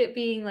despite it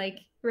being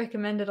like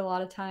recommended a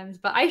lot of times,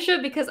 but I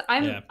should because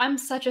I'm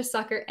such a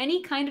sucker.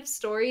 Any kind of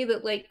story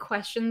that like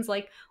questions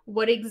like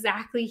what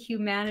exactly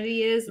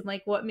humanity is and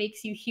like what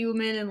makes you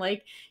human and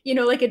like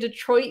like a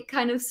Detroit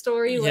kind of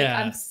story. Like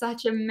I'm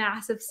such a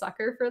massive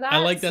sucker for that. I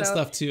like that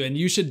stuff too, and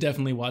you should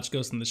definitely watch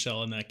Ghost in the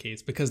Shell in that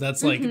case because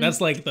that's like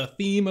that's like the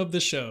theme of the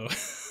show.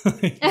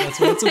 That's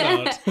what it's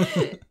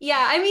about.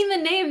 Yeah, I mean the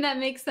name that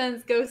makes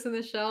sense. Ghost in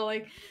the Shell,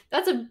 like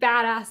that's a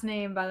badass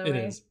name, by the way.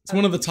 It is. It's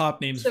one of the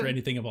top names for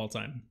anything of all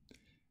time.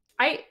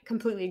 I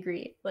completely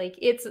agree. Like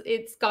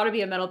it's got to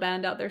be a metal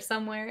band out there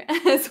somewhere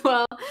as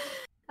well.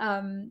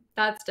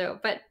 That's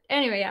dope. But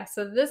anyway, yeah.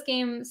 So this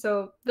game,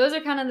 so those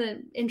are kind of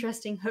the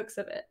interesting hooks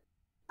of it.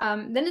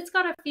 Then it's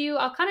got a few.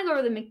 I'll kind of go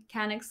over the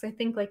mechanics. I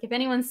think like if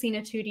anyone's seen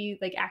a 2D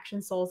like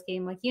action Souls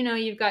game, like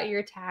you've got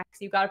your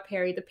attacks, you've got a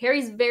parry. The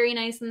parry's very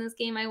nice in this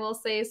game, I will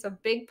say. So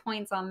big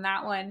points on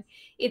that one.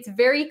 It's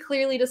very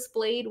clearly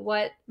displayed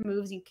what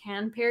moves you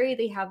can parry.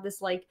 They have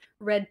this like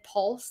red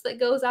pulse that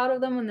goes out of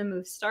them when the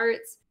move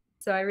starts.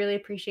 So I really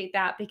appreciate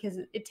that because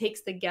it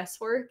takes the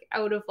guesswork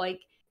out of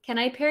like, can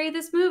I parry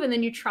this move? And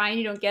then you try and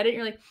you don't get it.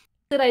 You're like,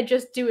 did I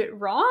just do it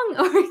wrong?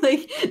 Or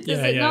like, does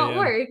it not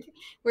work?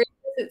 Where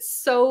it's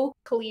so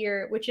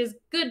clear, which is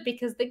good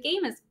because the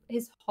game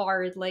is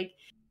hard. Like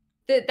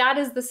that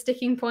is the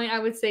sticking point I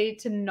would say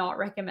to not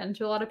recommend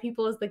to a lot of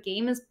people is the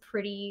game is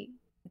pretty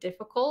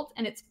difficult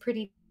and it's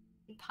pretty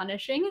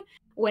punishing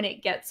when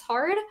it gets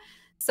hard.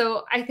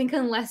 So I think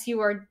unless you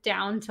are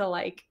down to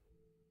like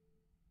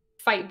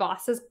fight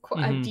bosses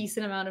a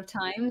decent amount of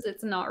times,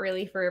 it's not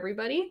really for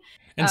everybody.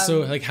 And so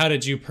like how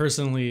did you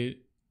personally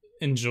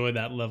enjoy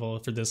that level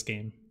for this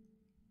game?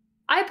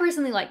 I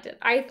personally liked it.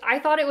 I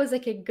thought it was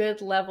like a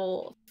good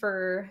level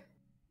for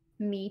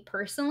me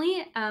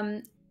personally,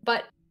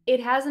 but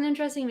it has an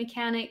interesting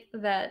mechanic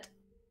that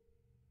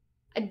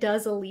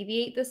does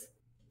alleviate this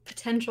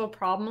potential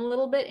problem a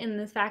little bit in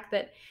the fact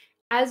that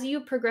as you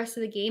progress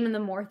through the game and the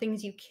more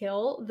things you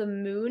kill, the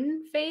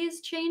moon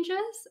phase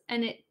changes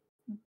and it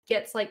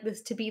gets like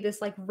this to be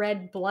this like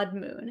red blood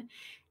moon.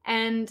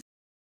 And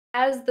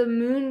as the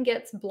moon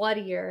gets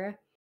bloodier,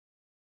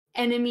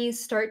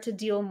 enemies start to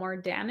deal more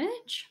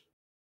damage,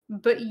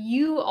 but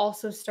you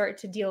also start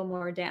to deal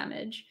more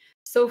damage.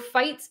 So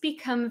fights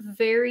become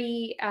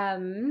very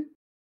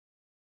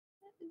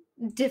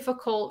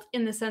difficult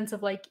in the sense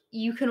of like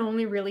you can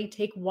only really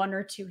take 1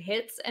 or 2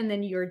 hits and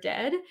then you're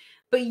dead,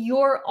 but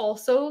you're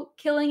also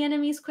killing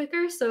enemies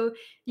quicker, so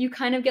you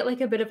kind of get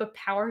like a bit of a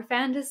power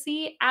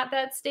fantasy at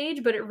that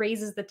stage, but it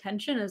raises the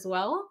tension as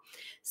well.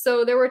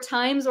 So there were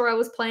times where I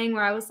was playing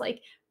where I was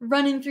like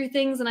running through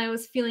things and I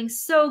was feeling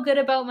so good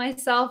about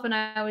myself and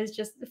I was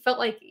just felt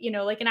like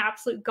like an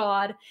absolute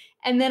god,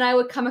 and then I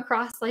would come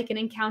across like an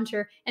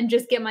encounter and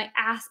just get my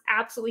ass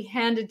absolutely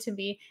handed to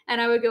me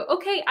and I would go,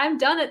 okay, I'm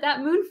done at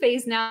that moon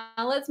phase now,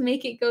 let's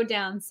make it go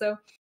down. So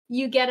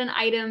you get an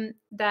item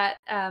that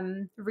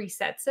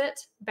resets it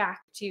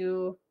back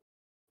to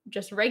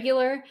just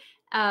regular,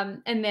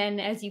 and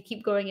then as you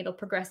keep going it'll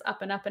progress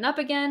up and up and up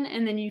again,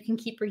 and then you can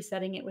keep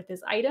resetting it with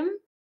this item.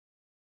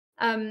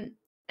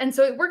 And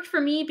so it worked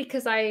for me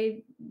because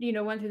I,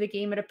 went through the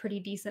game at a pretty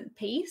decent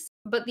pace,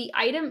 but the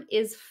item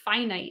is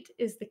finite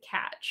is the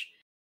catch.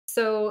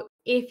 So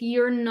if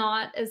you're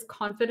not as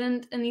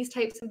confident in these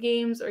types of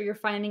games or you're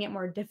finding it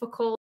more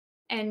difficult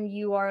and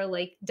you are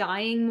like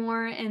dying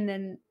more and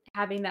then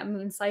having that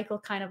moon cycle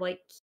kind of like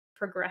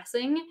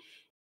progressing,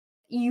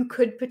 you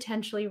could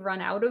potentially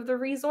run out of the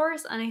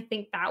resource. And I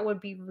think that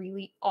would be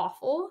really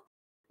awful.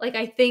 Like,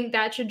 I think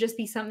that should just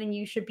be something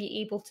you should be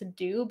able to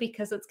do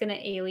because it's gonna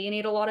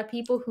alienate a lot of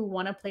people who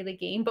wanna play the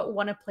game, but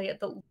wanna play at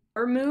the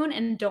lower moon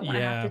and don't wanna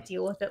have to Yeah.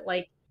 deal with it,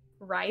 like,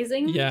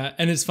 rising. Yeah,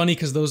 and it's funny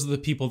because those are the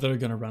people that are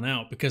going to run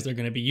out because they're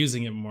going to be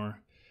using it more,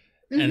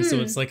 and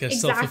so it's Mhm. like a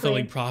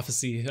self-fulfilling Exactly.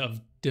 prophecy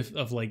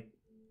of like,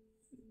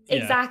 yeah,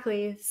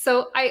 Exactly.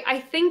 So I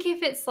think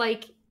if it's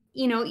like,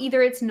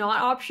 either it's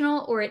not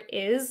optional or it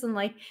is, and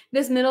like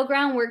this middle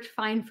ground worked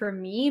fine for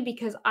me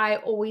because I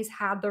always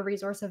had the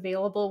resource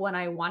available when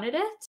I wanted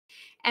it.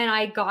 And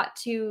I got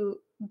to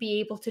be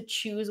able to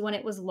choose when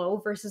it was low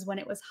versus when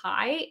it was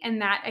high.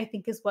 And that I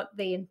think is what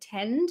they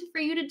intend for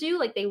you to do.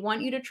 Like they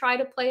want you to try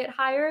to play it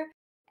higher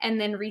and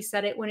then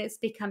reset it when it's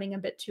becoming a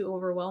bit too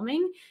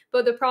overwhelming.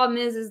 But the problem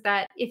is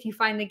that if you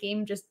find the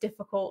game just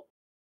difficult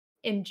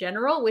in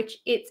general, which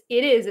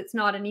it's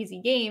not an easy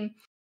game,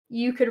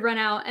 you could run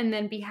out and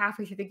then be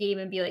halfway through the game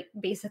and be like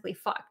basically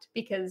fucked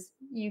because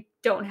you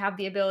don't have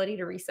the ability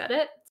to reset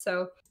it.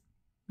 So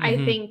I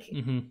mm-hmm, think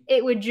mm-hmm.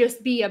 it would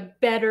just be a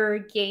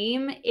better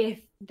game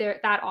if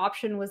that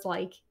option was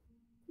like,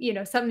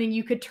 something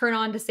you could turn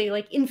on to say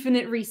like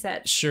infinite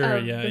reset Sure,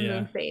 of yeah, the yeah,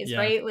 moon phase, yeah,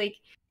 right? Like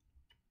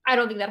I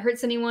don't think that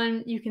hurts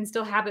anyone. You can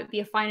still have it be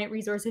a finite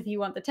resource if you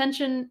want the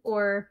tension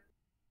or,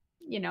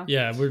 you know,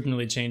 yeah. It wouldn't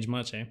really change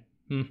much, eh?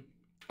 Hmm.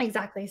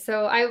 exactly.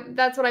 So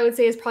that's what I would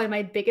say is probably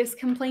my biggest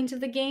complaint of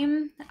the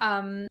game.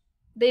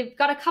 They've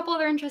got a couple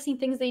other interesting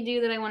things they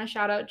do that I want to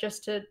shout out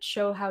just to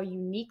show how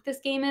unique this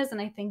game is, and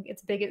I think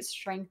its biggest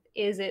strength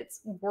is its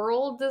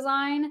world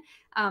design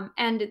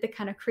and the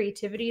kind of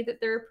creativity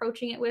that they're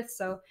approaching it with.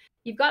 So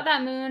you've got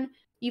that moon.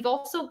 You've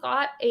also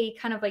got a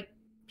kind of like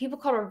people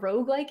call it a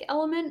roguelike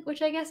element,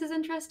 which I guess is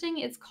interesting.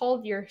 It's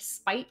called your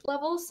spite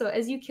level. So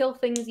as you kill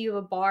things, you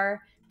have a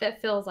bar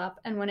that fills up,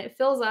 and when it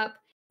fills up,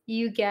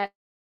 you get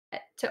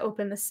to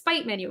open the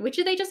spite menu, which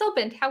they just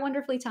opened. How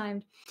wonderfully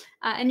timed.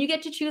 And you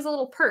get to choose a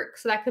little perk.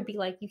 So that could be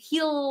like you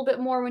heal a little bit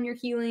more when you're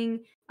healing.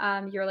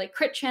 Your like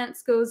crit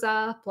chance goes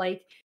up.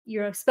 Like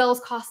your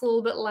spells cost a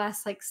little bit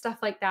less. Like stuff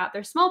like that.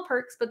 They're small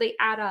perks, but they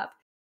add up.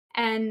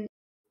 And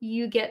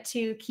you get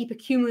to keep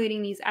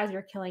accumulating these as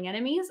you're killing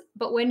enemies.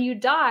 But when you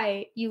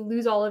die, you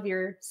lose all of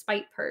your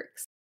spite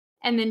perks.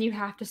 And then you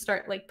have to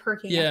start like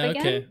perking up Yeah,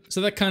 again. okay. So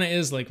that kind of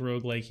is like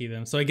roguelike-y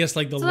then. So I guess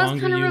like So that's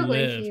kind of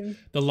roguelike.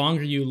 the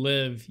longer you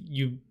live,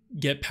 you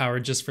get power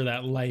just for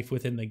that life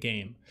within the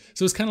game.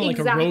 So it's kind of like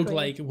a Exactly.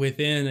 roguelike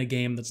within a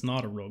game that's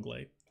not a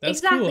roguelike.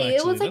 That's cool, Exactly. It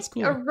actually. was like That's a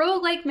cool.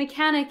 roguelike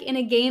mechanic in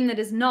a game that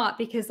is not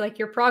because like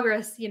your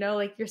progress,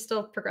 like you're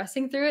still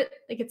progressing through it.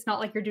 Like it's not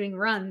like you're doing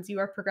runs. You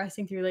are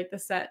progressing through like the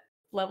set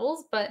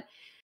levels, but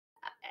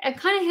I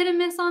kind of hit and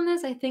miss on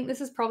this. I think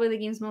this is probably the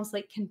game's most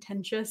like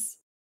contentious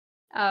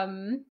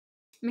um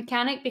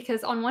mechanic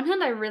because on one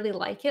hand I really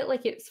like it.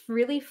 Like it's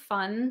really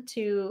fun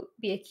to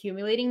be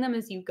accumulating them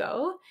as you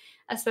go,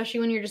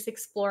 especially when you're just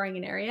exploring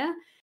an area.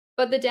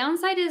 But the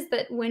downside is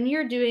that when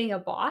you're doing a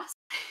boss,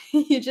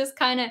 you just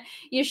kind of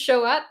you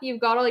show up, you've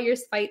got all your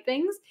spite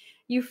things,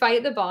 you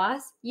fight the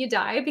boss, you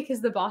die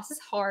because the boss is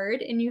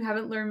hard and you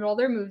haven't learned what all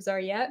their moves are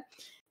yet.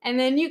 And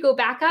then you go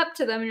back up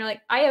to them and you're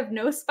like, I have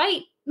no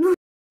spite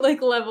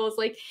like levels.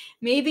 Like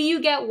maybe you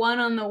get one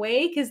on the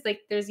way because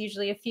like there's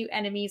usually a few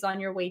enemies on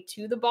your way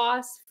to the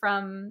boss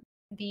from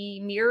the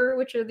mirror,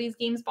 which are these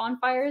games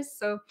bonfires.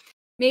 So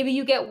maybe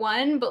you get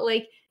one, but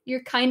like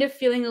you're kind of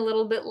feeling a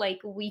little bit like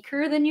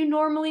weaker than you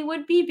normally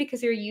would be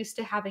because you're used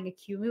to having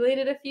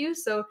accumulated a few.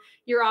 So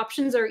your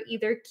options are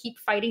either keep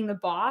fighting the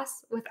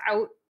boss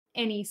without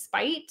any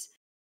spite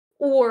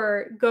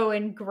or go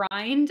and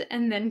grind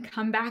and then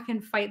come back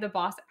and fight the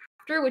boss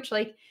after, which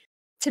like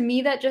to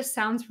me that just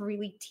sounds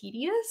really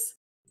tedious.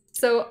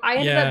 So I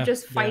ended up Yeah,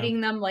 just yeah.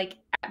 fighting them like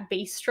at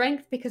base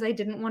strength because I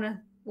didn't want to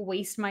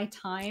waste my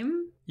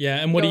time Yeah,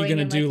 and what are you going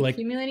going to and do like like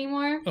accumulating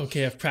more.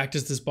 okay, I've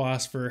practiced this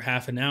boss for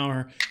half an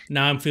hour.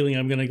 Now I'm feeling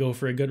I'm going to go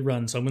for a good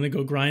run. So I'm going to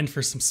go grind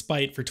for some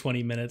spite for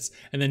 20 minutes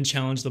and then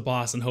challenge the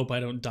boss and hope I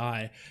don't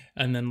die.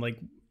 And then, like,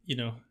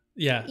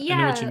 yeah, I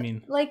know what you Yeah,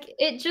 mean. like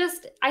it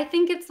just I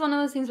think it's one of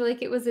those things where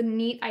like it was a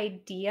neat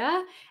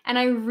idea and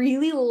I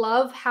really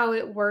love how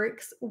it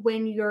works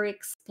when you're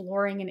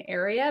exploring an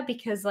area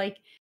because like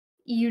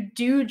you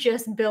do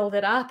just build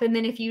it up and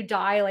then if you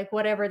die like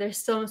whatever there's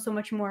still so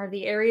much more of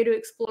the area to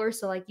explore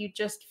so like you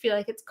just feel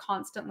like it's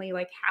constantly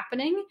like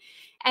happening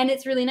and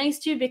it's really nice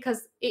too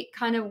because it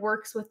kind of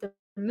works with the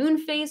moon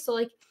phase so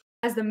like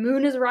as the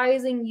moon is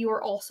rising you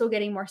are also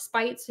getting more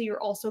spite so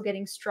you're also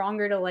getting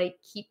stronger to like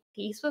keep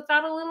pace with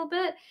that a little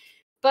bit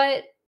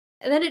but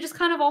and then it just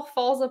kind of all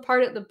falls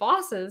apart at the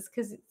bosses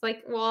because it's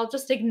like, well, I'll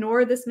just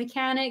ignore this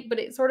mechanic, but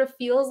it sort of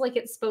feels like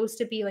it's supposed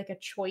to be like a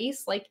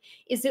choice. Like,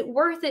 is it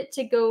worth it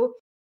to go,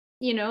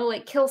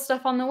 like kill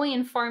stuff on the way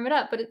and farm it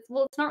up? But it's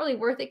not really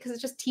worth it because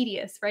it's just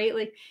tedious, right?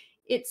 Like,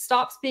 it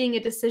stops being a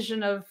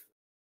decision of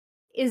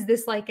is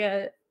this like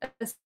a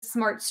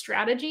smart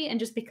strategy and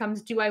just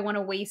becomes do I want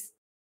to waste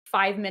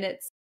 5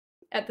 minutes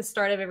at the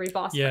start of every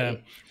boss Yeah.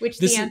 fight, which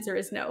This the is- answer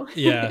is no.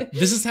 Yeah,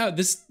 this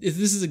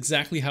is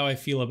exactly how I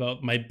feel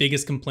about my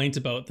biggest complaint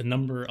about the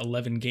number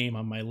 11 game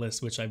on my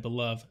list, which I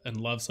love and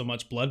love so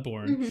much,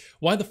 Bloodborne.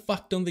 Why the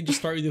fuck don't they just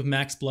start you with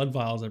max blood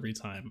vials every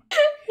time?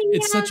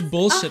 It's such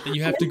bullshit that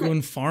you have to go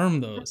and farm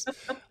those.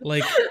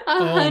 Like,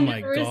 oh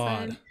my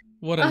god,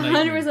 what a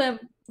nightmare. 100%.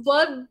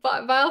 Blood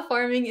vial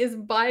farming is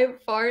by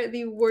far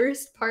the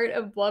worst part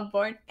of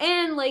Bloodborne.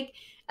 And like,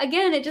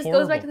 again, it just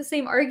goes back to the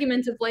same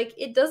argument of like,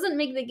 it doesn't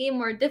make the game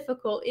more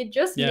difficult. It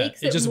just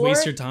makes it just more,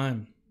 wastes your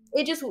time.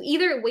 It just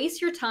either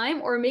wastes your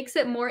time or makes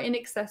it more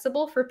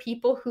inaccessible for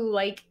people who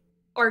like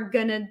are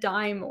gonna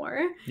die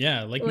more.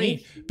 Yeah, like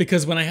me.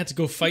 Because when I had to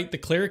go fight the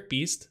cleric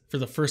beast for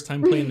the first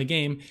time playing the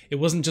game, it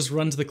wasn't just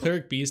run to the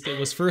cleric beast, it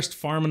was first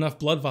farm enough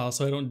blood vials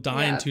so I don't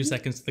die in 2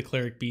 seconds to the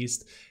cleric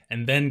beast,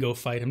 and then go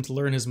fight him to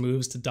learn his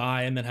moves to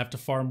die and then have to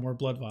farm more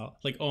blood vial.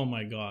 Like, oh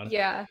my god.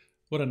 Yeah.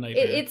 What a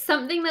nightmare. It's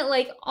something that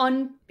like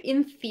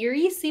in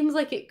theory seems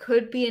like it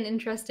could be an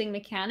interesting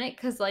mechanic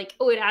because like,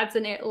 oh, it adds a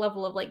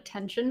level of like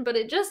tension, but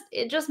it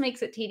just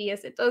makes it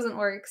tedious. It doesn't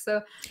work.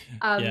 So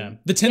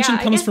the tension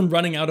comes from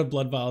running out of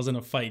blood vials in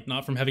a fight,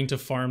 not from having to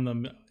farm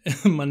them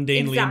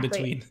mundanely in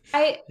between.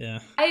 I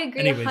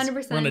agree. Anyways,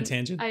 100%. we're on a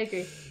tangent. I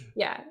agree.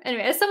 Yeah.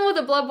 Anyway, as someone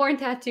with a Bloodborne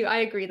tattoo, I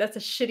agree. That's a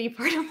shitty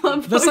part of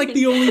Bloodborne. That's like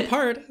the only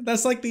part.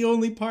 That's like the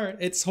only part.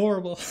 It's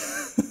horrible.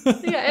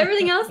 Yeah,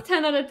 everything else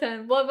 10 out of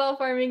 10. Blood vial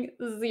farming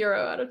 0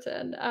 out of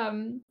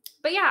 10.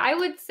 But yeah, I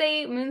would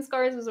say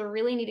Moonscars was a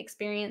really neat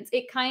experience.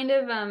 It kind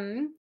of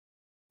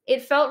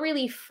it felt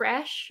really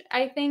fresh,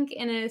 I think,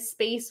 in a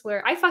space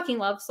where I fucking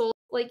love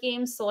Soul-like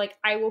games, so like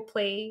I want to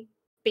play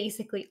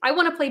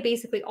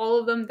basically all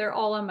of them. They're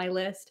all on my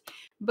list.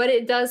 But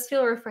it does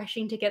feel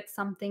refreshing to get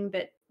something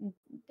that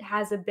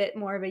has a bit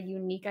more of a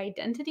unique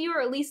identity,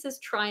 or at least is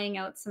trying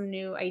out some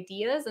new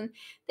ideas. And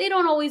they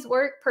don't always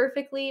work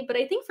perfectly, but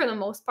I think for the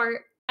most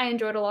part, I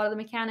enjoyed a lot of the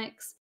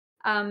mechanics.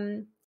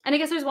 And I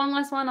guess there's one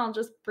last one I'll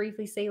just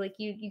briefly say, like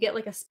you get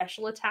like a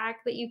special attack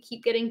that you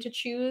keep getting to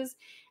choose.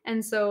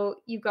 And so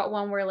you've got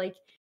one where like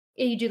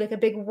you do like a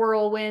big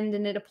whirlwind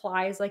and it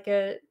applies like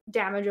a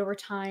damage over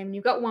time.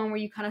 You've got one where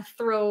you kind of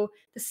throw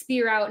the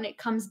spear out and it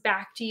comes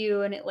back to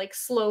you and it like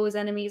slows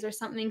enemies or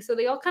something. So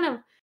they all kind of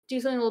do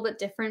something a little bit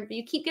different, but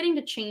you keep getting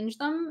to change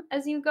them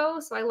as you go.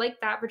 So I like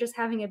that for just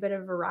having a bit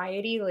of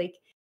variety. Like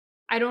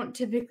I don't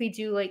typically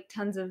do like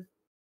tons of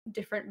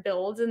different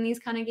builds in these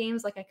kind of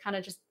games. Like I kind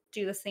of just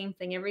do the same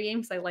thing every game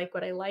because I like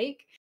what I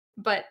like.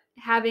 But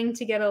having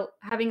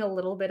a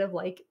little bit of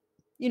like,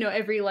 you know,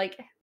 every like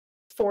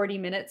 40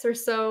 minutes or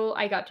so,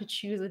 I got to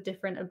choose a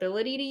different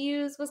ability to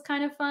use was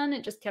kind of fun.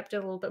 It just kept it a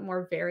little bit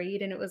more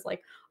varied. And it was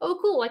like, oh,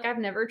 cool. Like I've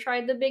never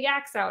tried the big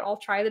axe out. I'll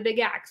try the big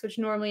axe, which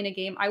normally in a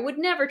game, I would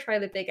never try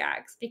the big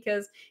axe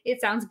because it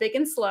sounds big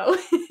and slow.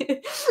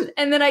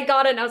 And then I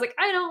got it and I was like,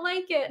 I don't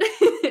like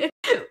it.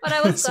 But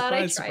I was glad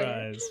I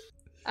tried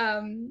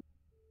it.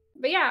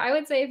 But yeah, I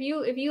would say if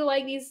you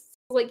like these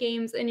like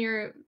games and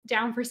you're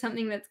down for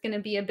something that's going to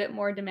be a bit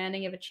more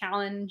demanding of a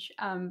challenge,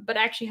 but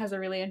actually has a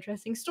really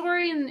interesting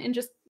story and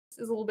just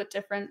is a little bit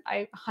different,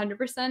 I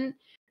 100%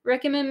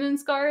 recommend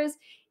Moonscars.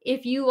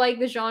 If you like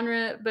the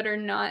genre but are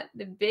not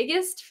the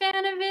biggest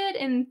fan of it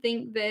and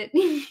think that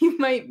you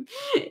might,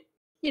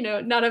 you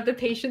know, not have the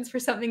patience for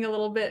something a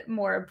little bit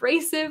more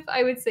abrasive,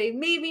 I would say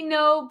maybe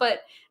no,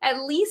 but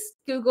at least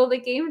Google the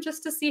game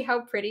just to see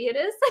how pretty it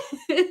is.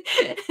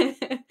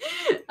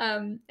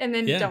 And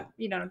then you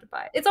don't have to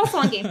buy it. It's also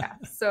on Game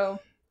Pass, so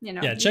you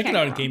know. Yeah, check it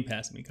out on Game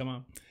Pass. I mean, come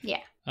on. Yeah.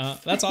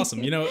 That's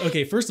awesome. You know,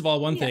 okay, first of all,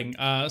 one thing.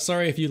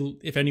 Sorry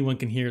if anyone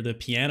can hear the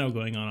piano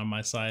going on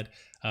my side.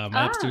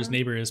 My upstairs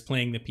neighbor is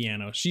playing the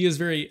piano. She is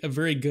a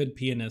very good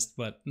pianist,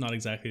 but not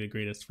exactly the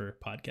greatest for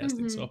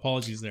podcasting. So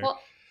apologies there. Well,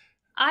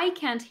 I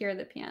can't hear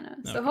the piano.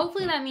 So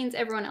hopefully that means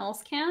everyone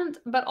else can't.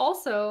 But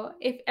also,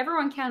 if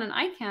everyone can and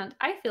I can't,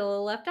 I feel a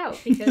little left out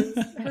because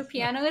her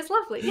piano is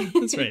lovely.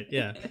 That's right,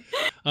 yeah.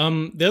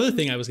 The other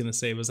thing I was going to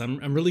say was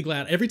I'm really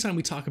glad every time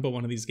we talk about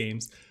one of these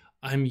games,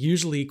 I'm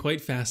usually quite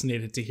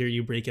fascinated to hear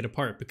you break it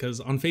apart because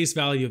on face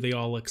value, they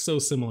all look so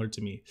similar to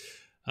me.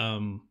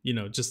 You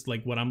know, just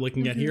like what I'm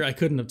looking at here, I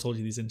couldn't have told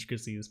you these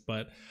intricacies,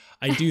 but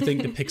I do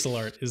think the pixel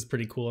art is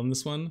pretty cool in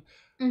this one.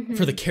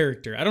 For the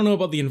character. I don't know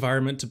about the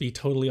environment, to be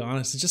totally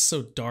honest. It's just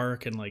so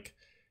dark and like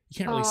you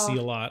can't really see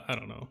a lot. I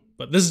don't know.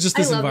 But this is just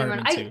this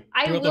environment too.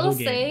 I will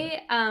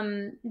say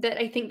that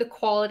I think the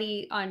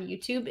quality on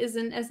YouTube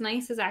isn't as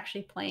nice as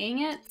actually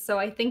playing it. So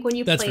I think when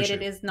you play it,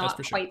 it is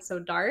not quite so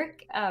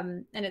dark.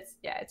 And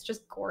it's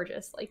just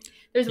gorgeous. Like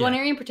there's one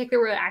area in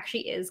particular where it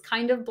actually is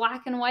kind of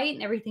black and white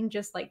and everything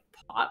just like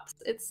pops.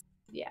 It's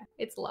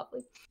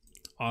lovely.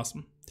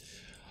 Awesome.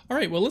 All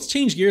right, well, let's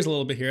change gears a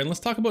little bit here and let's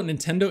talk about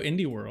Nintendo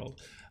Indie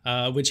World,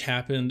 which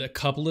happened a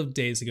couple of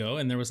days ago.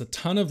 And there was a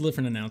ton of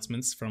different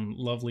announcements from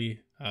lovely,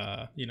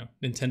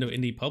 Nintendo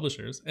indie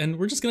publishers. And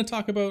we're just going to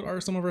talk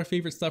about some of our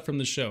favorite stuff from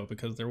the show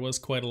because there was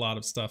quite a lot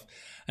of stuff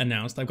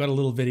announced. I've got a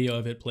little video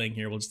of it playing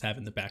here. We'll just have it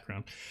in the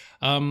background.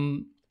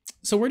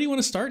 So where do you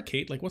want to start,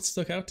 Kate? Like, what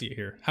stuck out to you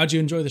here? How'd you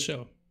enjoy the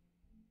show?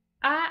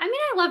 I mean,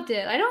 I loved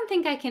it. I don't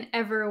think I can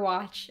ever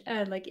watch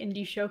a like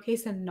indie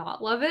showcase and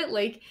not love it.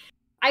 Like,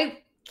 I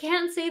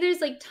can't say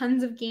there's like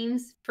tons of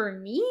games for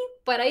me,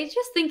 but I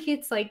just think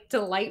it's like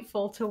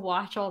delightful to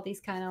watch all these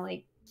kind of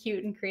like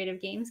cute and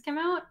creative games come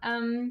out.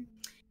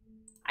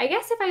 I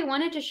guess if I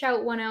wanted to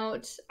shout one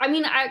out, I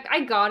mean,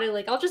 I got it.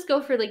 Like, I'll just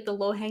go for like the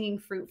low hanging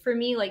fruit for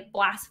me. Like,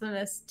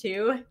 Blasphemous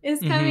 2 is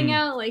coming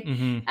out. Like,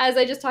 as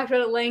I just talked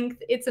about at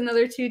length, it's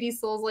another 2D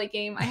Souls like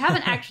game. I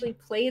haven't actually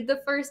played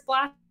the first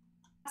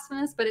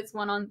Blasphemous, but it's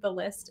one on the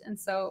list. And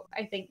so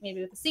I think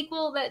maybe with the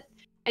sequel that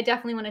I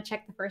definitely want to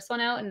check the first one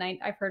out. And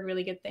I've heard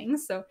really good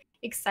things. So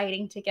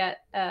exciting to get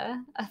a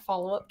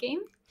follow up game.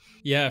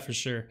 Yeah, for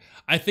sure.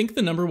 I think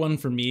the number one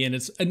for me, and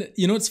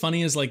you know what's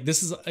funny is like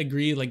this is I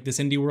agree, like this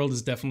indie world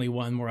is definitely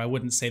one where I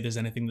wouldn't say there's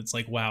anything that's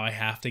like, wow, I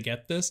have to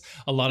get this.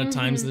 A lot of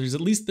times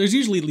there's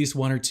usually at least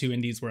one or two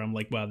indies where I'm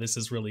like, wow, this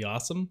is really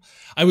awesome.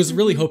 I was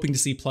really hoping to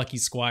see Plucky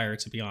Squire,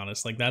 to be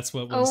honest. Like that's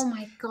what was. Oh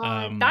my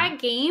god, that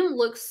game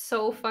looks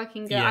so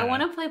fucking good. Yeah. I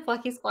want to play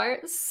Plucky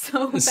Squire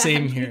so badly.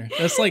 Same here.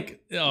 That's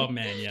like, oh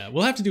man, yeah.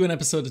 We'll have to do an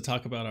episode to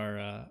talk about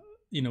our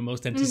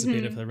most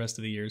anticipated for the rest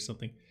of the year or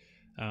something.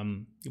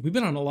 We've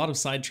been on a lot of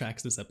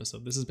sidetracks this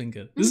episode. This has been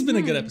good. This has been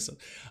a good episode.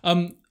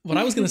 What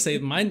I was going to say,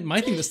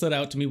 my thing that stood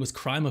out to me was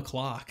Crime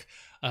O'Clock,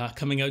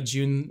 coming out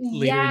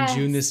later in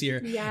June this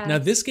year. Yes. Now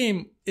this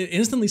game, it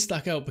instantly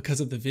stuck out because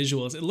of the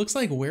visuals. It looks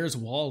like Where's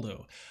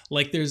Waldo?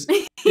 Like it's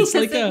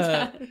like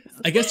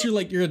I guess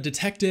you're a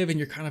detective and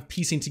you're kind of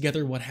piecing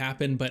together what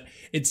happened, but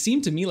it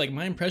seemed to me like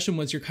my impression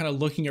was you're kind of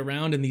looking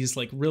around in these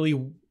like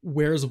really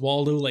Where's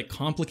Waldo, like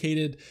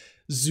complicated,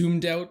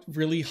 zoomed out,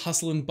 really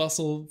hustle and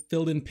bustle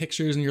filled in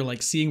pictures, and you're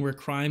like seeing where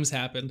crimes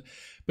happened.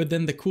 But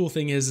then the cool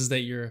thing is that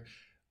you're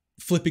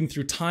flipping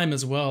through time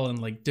as well, and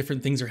like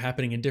different things are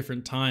happening in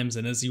different times,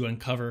 and as you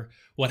uncover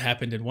what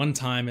happened in one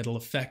time, it'll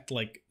affect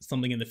like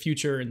something in the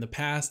future, in the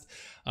past.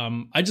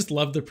 I just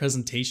love the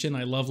presentation.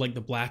 I love like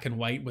the black and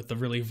white with the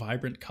really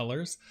vibrant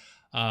colors.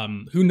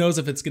 Who knows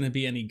if it's going to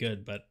be any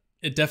good, but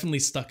it definitely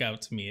stuck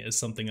out to me as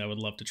something I would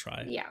love to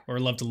try, or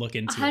love to look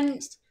into at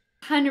least.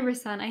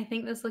 100%. I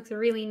think this looks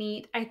really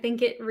neat. I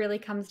think it really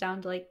comes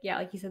down to like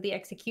you said, the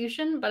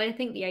execution, but I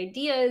think the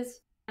idea is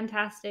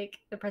fantastic.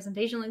 The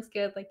presentation looks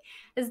good. Like,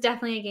 it's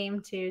definitely a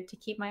game to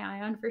keep my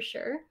eye on for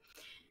sure.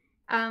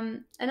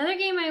 Another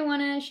game I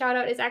want to shout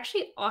out is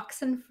actually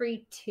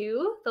Oxenfree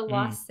 2, The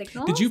Lost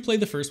Signals. Did you play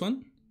the first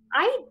one?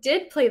 I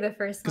did play the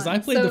first one. Because I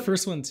played the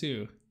first one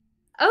too.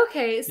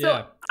 Okay,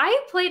 so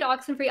I played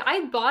Oxenfree.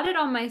 I bought it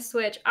on my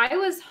Switch. I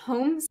was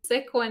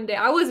homesick one day.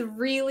 I was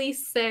really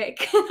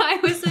sick. I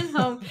was at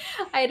home.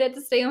 I had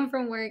to stay home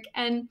from work.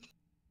 And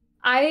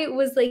I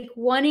was like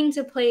wanting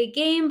to play a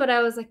game, but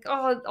I was like,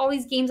 oh, all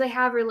these games I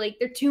have are like,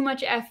 they're too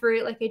much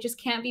effort. Like, I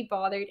just can't be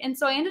bothered. And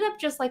so I ended up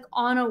just like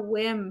on a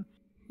whim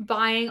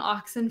buying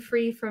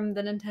Oxenfree from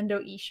the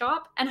Nintendo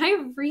eShop. And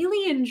I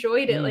really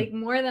enjoyed it, like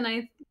more than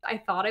I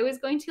thought I was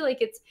going to.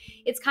 Like,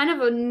 it's kind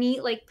of a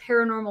neat, like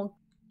paranormal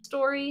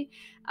story,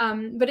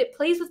 but it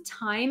plays with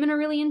time in a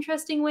really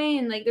interesting way,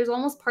 and like there's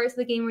almost parts of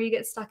the game where you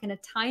get stuck in a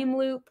time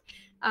loop,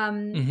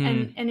 and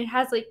it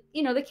has like,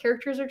 the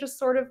characters are just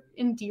sort of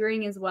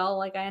endearing as well.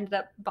 Like, I ended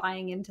up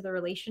buying into the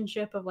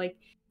relationship of like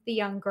the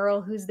young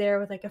girl who's there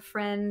with like a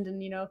friend,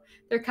 and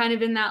they're kind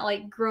of in that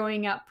like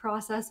growing up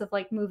process of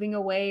like moving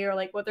away, or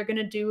like what they're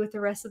gonna do with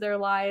the rest of their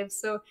lives.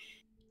 So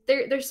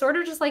there's sort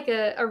of just like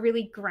a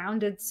really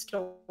grounded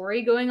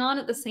story going on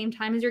at the same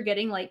time as you're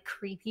getting like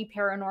creepy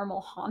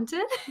paranormal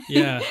haunted.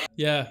 Yeah.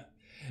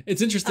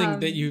 It's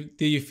interesting that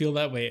you feel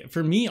that way.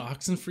 For me,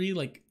 Oxenfree,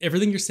 like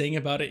everything you're saying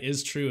about it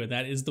is true, and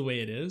that is the way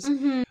it is.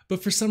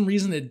 But for some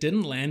reason, it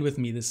didn't land with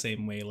me the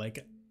same way. Like,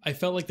 I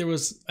felt like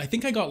I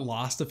think I got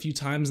lost a few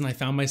times, and I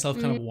found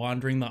myself kind of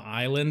wandering the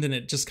island, and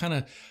it just kind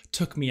of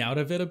took me out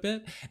of it a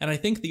bit. And I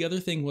think the other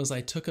thing was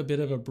I took a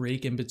bit of a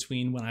break in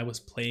between when I was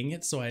playing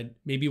it, so I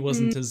maybe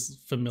wasn't as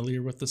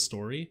familiar with the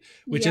story,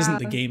 which isn't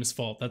the game's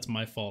fault. That's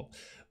my fault.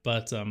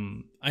 But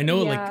I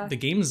know like the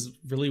game is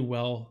really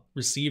well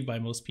received by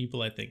most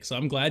people, I think. So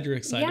I'm glad you're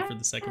excited for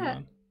the second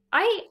one.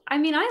 I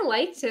mean, I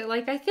liked it.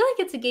 Like, I feel like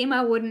it's a game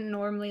I wouldn't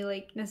normally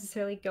like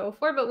necessarily go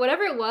for, but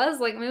whatever it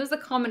was, like, it was the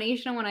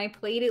combination when I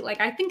played it.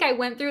 Like, I think I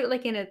went through it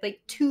like in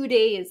 2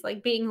 days,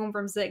 like being home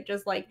from sick,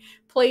 just like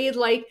played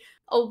like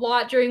a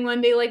lot during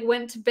one day, like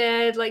went to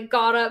bed, like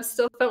got up,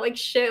 still felt like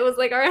shit. It was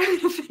like, all right, I'm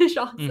gonna finish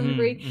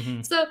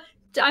Oxenfree. So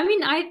I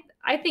mean,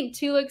 I think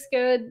 2 looks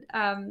good.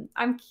 I'm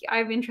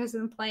interested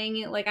in playing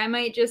it. Like, I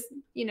might just,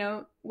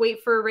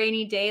 wait for a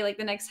rainy day. Like,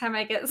 the next time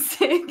I get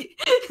sick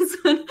is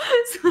when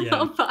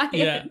I'll buy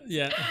it.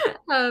 Yeah.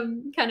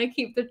 Kind of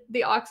keep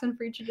the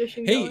Oxenfree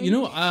tradition going.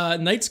 Hey,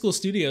 Night School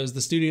Studios,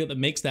 the studio that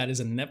makes that, is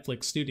a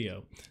Netflix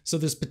studio. So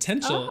there's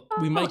potential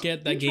we might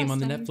get that game on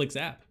the Netflix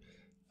app.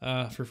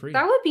 For free.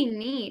 That would be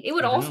neat. It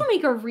would also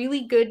make a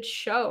really good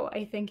show,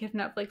 I think, if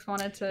Netflix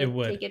wanted to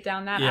take it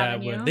down that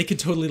avenue. It would. They could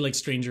totally like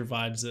Stranger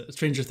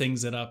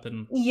Things it up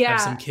and have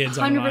some kids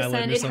 100%. On an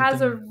island or something. It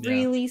has a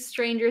really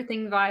Stranger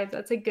Thing vibe.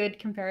 That's a good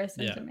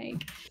comparison to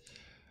make.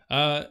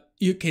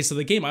 Okay, so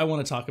the game I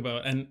want to talk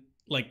about, and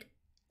like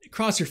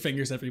cross your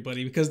fingers,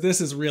 everybody, because this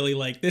is really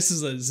like, this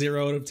is a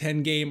 0 out of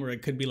 10 game, or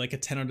it could be like a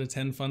 10 out of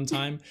 10 fun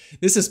time.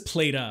 This is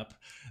played up.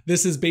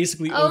 This is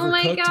basically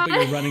Overcooked, but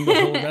you're running the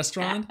whole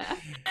restaurant.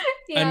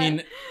 Yeah. I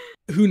mean,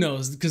 who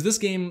knows? Because this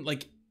game,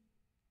 like,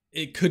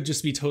 it could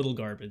just be total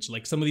garbage.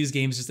 Like, some of these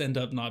games just end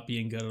up not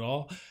being good at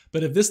all.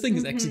 But if this thing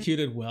is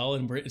executed well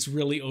and it's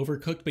really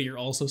overcooked, but you're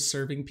also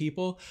serving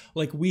people,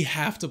 like, we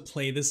have to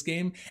play this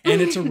game. And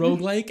it's a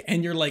roguelike,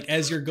 and you're like,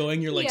 as you're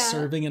going, you're like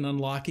serving and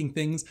unlocking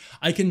things.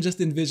 I can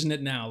just envision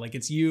it now. Like,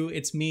 it's you,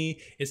 it's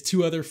me, it's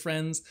 2 other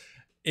friends.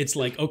 It's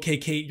like, okay,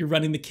 Kate, you're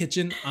running the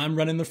kitchen, I'm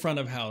running the front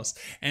of house.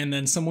 And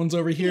then someone's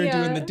over here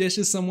doing the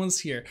dishes, someone's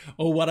here.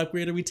 Oh, what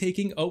upgrade are we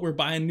taking? Oh, we're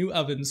buying new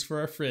ovens for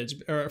our fridge,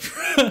 or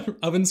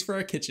ovens for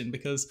our kitchen,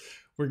 because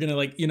we're gonna,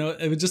 like, you know,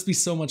 it would just be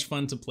so much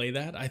fun to play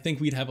that. I think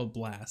we'd have a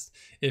blast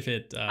if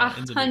it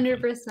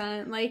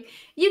 100%. Like,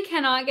 you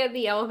cannot get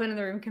the elephant in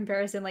the room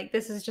comparison. Like,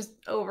 this is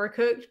just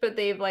Overcooked, but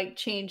they've like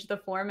changed the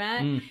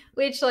format,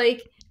 which,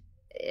 like,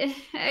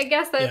 I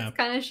guess that's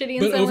kind of shitty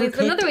in some ways,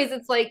 but in other ways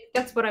it's like,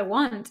 that's what I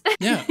want.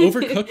 Yeah,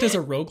 Overcooked as a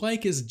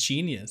roguelike is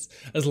genius,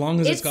 as long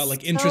as it's got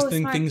like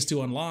interesting things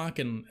to unlock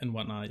and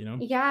whatnot, you know?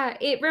 Yeah,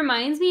 it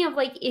reminds me of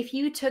like if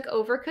you took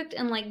Overcooked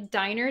and like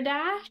Diner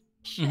Dash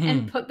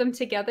and put them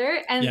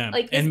together, and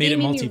like this made game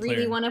it made me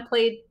really want to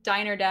play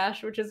Diner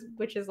Dash, which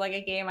is like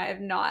a game I have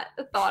not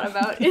thought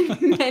about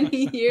in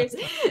many years.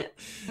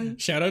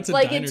 Shout out to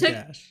Diner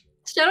Dash.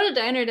 Shout out to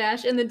Diner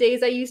Dash. In the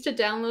days I used to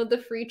download the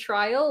free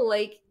trial,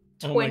 like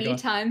 20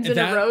 times in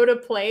a row to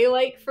play,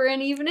 like, for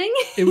an evening.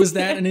 It was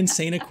that and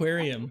Insane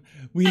Aquarium.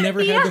 We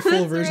never had the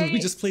full versions. Right. We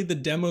just played the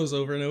demos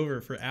over and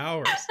over for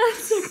hours.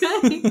 That's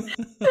right.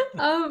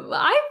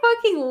 I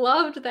fucking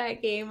loved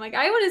that game. Like,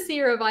 I want to see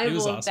a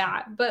revival of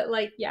that. But,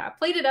 like, yeah,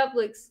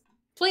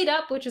 Played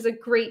Up, which is a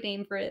great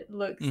name for it,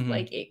 looks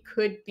like it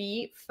could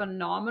be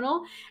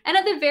phenomenal. And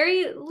at the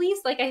very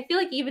least, like, I feel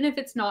like even if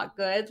it's not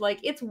good, like,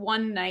 it's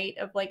one night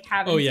of like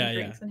having some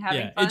drinks and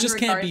having fun. It just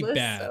can't be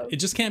bad. So. It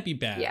just can't be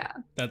bad. Yeah.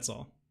 That's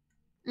all.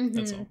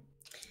 That's all.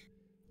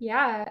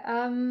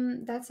 Yeah,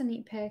 that's a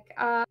neat pick.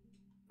 I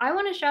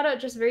want to shout out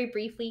just very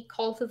briefly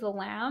Cult of the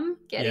Lamb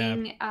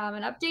getting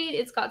an update.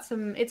 It's got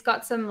some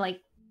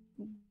like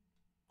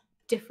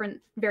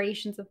different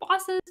variations of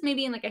bosses,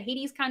 maybe in like a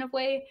Hades kind of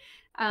way.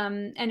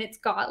 And it's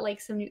got like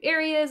some new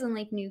areas and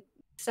like new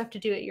stuff to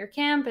do at your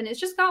camp, and it's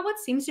just got what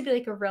seems to be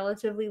like a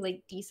relatively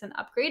like decent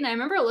upgrade. And I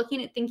remember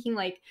looking at thinking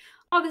like,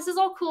 oh, this is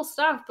all cool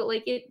stuff, but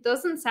like it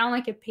doesn't sound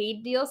like a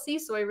paid DLC,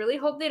 so I really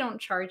hope they don't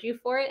charge you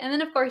for it. And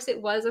then of course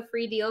it was a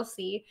free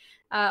DLC,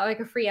 like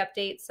a free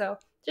update, so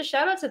just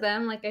shout out to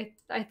them. Like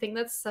I think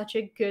that's such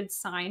a good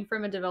sign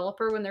from a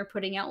developer when they're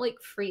putting out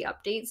like free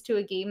updates to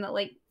a game that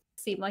like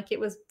seemed like it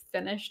was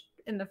finished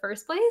in the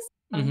first place.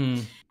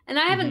 And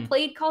I haven't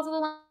played Call of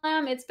the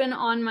Lamb. It's been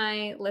on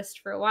my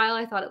list for a while.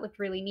 I thought it looked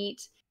really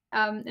neat.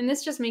 And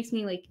this just makes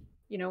me like,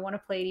 you know, want to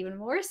play it even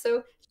more.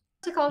 So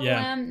to Call of the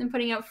Lamb and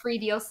putting out free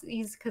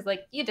DLCs, because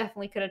like you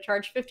definitely could have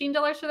charged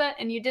 $15 for that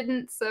and you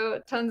didn't.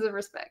 So tons of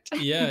respect.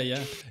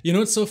 Yeah. You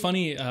know, it's so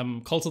funny.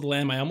 Cult of the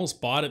Lamb, I almost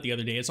bought it the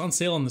other day. It's on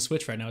sale on the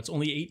Switch right now. It's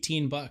only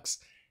 $18.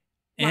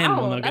 And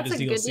we'll now get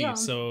this DLC.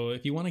 So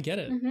if you want to get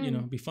it, you know,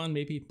 it'd be fun.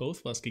 Maybe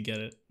both of us could get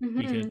it.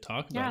 We could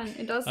talk about it.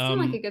 Yeah, it does seem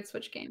like a good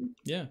Switch game.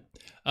 Yeah.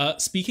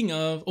 Speaking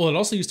of, it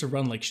also used to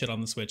run like shit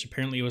on the Switch.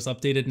 Apparently it was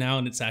updated now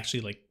and it's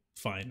actually like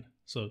fine.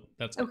 So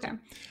that's good.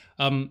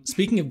 Okay.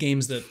 Speaking of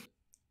games that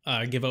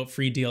give out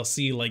free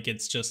DLC like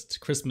it's just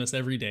Christmas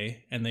every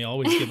day, and they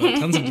always give out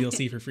tons of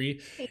DLC for free.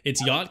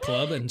 It's Yacht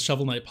Club and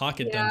Shovel Knight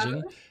Pocket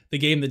Dungeon, the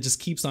game that just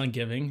keeps on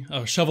giving.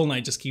 Oh, Shovel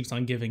Knight just keeps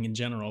on giving in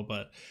general,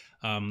 but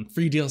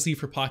free DLC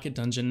for Pocket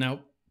Dungeon. Now,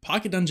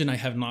 Pocket Dungeon I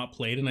have not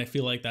played, and I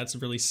feel like that's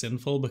really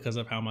sinful because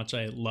of how much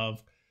I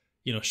love,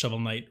 you know, Shovel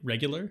Knight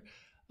regular.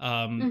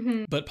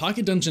 But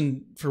Pocket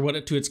Dungeon, for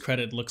what to its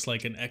credit, looks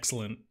like an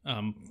excellent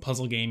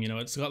puzzle game. You know,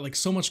 it's got like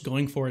so much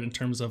going for it in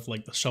terms of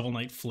like the Shovel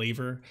Knight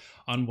flavor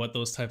on what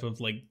those type of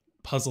like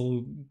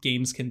puzzle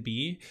games can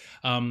be.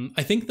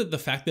 I think that the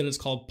fact that it's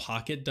called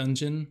Pocket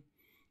Dungeon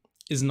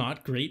is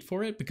not great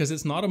for it because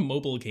it's not a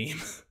mobile game.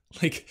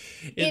 Like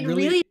it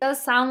really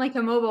does sound like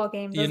a mobile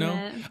game, doesn't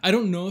it? I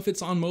don't know if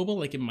it's on mobile,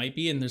 like it might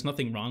be, and there's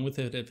nothing wrong with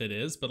it if it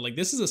is, but like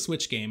this is a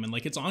Switch game and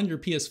like it's on your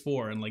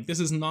PS4 and like this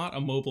is not a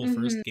mobile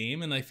first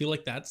game, and I feel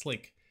like that's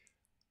like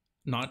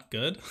not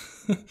good.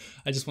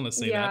 I just want to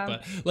say that,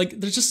 but like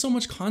there's just so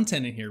much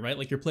content in here, right?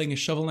 Like you're playing a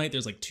Shovel Knight,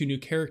 there's like 2 new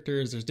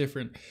characters, there's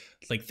different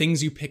like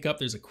things you pick up,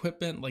 there's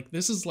equipment. Like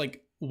this is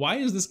like, why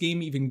is this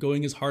game even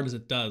going as hard as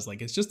it does?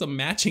 Like it's just a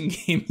matching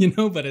game, you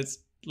know, but it's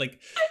like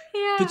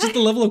just the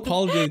level of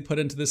quality they put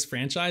into this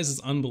franchise is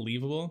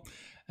unbelievable.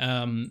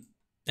 And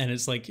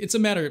it's like, it's a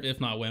matter of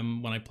if not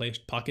when I play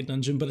Pocket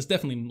Dungeon, but it's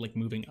definitely like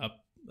moving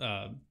up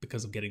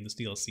because of getting this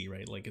DLC,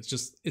 right? Like it's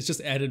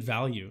just added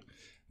value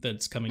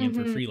that's coming in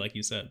for free, like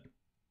you said.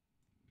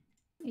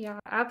 Yeah,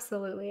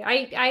 absolutely.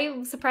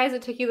 I'm surprised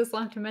it took you this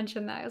long to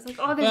mention that. I was like,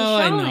 oh, there's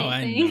a Shovel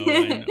Knight thing.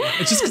 I know.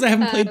 It's just because I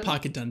haven't played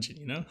Pocket Dungeon,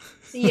 you know?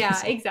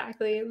 Yeah,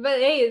 exactly. But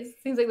hey, it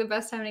seems like the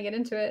best time to get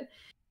into it.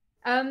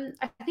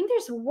 I think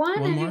there's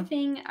one One other more?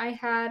 thing I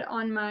had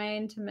on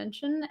mind to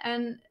mention,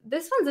 and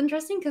this one's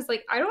interesting because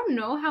like I don't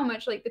know how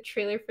much like the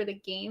trailer for the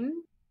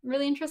game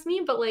really interests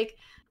me, but like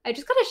I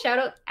just gotta shout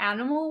out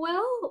Animal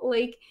Well,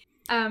 like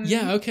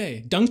Yeah,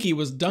 okay. Donkey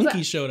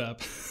showed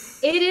up.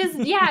 it is,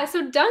 yeah,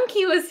 so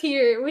Donkey was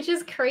here, which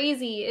is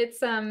crazy.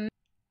 It's oh,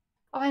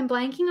 I'm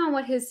blanking on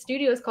what his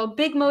studio is called.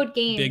 Big Mode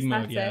Big Games,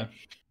 Mode, that's yeah. it.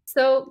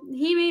 So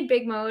he made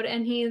Big Mode,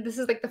 and this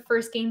is like the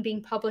first game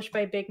being published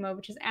by Big Mode,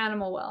 which is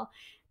Animal Well.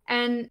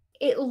 And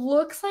it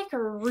looks like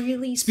a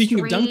really Speaking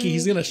of Donkey,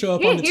 he's strange. gonna show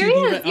up on Here, the here he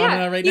TV is.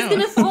 Yeah, right he's now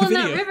gonna on fall the in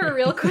that video. river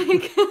real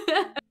quick.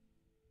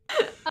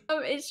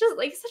 It's just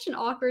like such an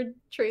awkward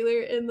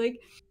trailer, and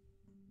like,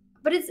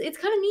 but it's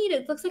kind of neat.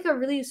 It looks like a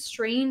really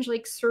strange,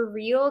 like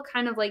surreal,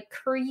 kind of like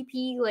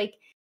creepy, like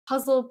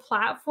puzzle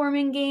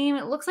platforming game.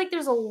 It looks like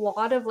there's a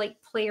lot of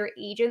like player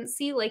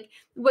agency, like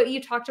what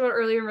you talked about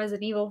earlier in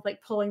Resident Evil,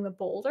 like pulling the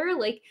boulder.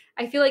 Like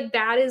I feel like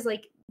that is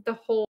like the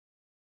whole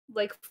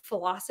like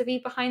philosophy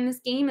behind this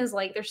game is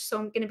like there's so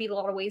going to be a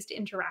lot of ways to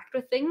interact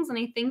with things, and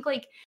I think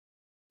like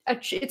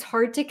it's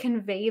hard to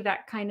convey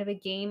that kind of a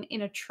game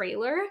in a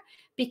trailer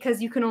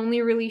because you can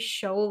only really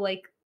show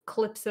like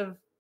clips of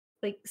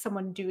like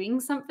someone doing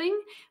something,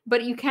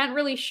 but you can't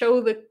really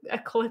show a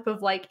clip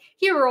of like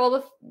here are all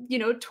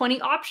the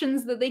 20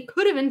 options that they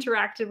could have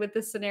interacted with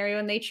this scenario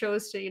and they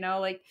chose to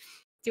like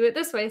do it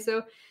this way.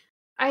 So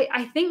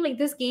I think like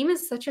this game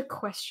is such a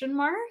question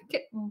mark,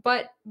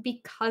 but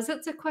because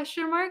it's a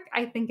question mark,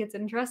 I think it's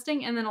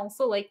interesting. And then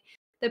also like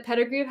the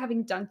pedigree of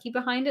having Donkey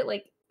behind it,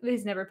 like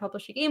he's never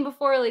published a game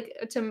before. Like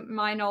to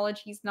my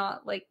knowledge, he's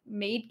not like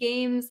made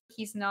games.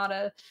 He's not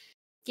a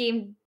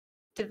game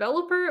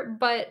developer,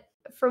 but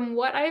from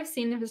what I've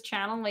seen of his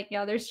channel, like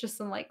yeah, there's just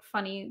some like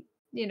funny,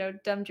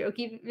 dumb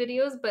jokey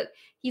videos, but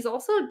he's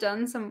also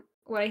done some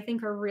what I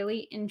think are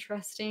really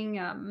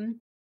interesting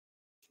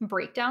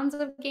breakdowns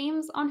of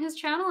games on his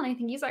channel, and I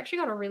think he's actually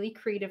got a really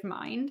creative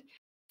mind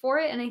for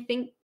it, and I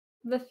think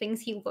the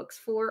things he looks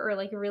for are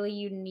like really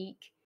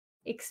unique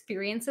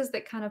experiences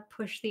that kind of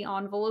push the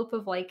envelope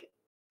of like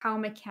how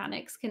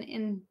mechanics can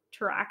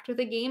interact with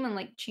a game and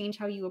like change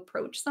how you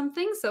approach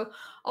something. So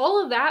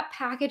all of that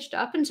packaged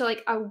up into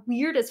like a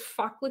weird as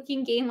fuck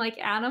looking game like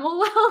Animal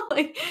Well,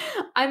 like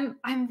I'm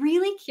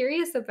really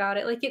curious about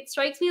it. Like it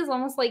strikes me as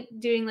almost like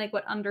doing like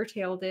what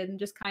Undertale did and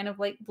just kind of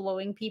like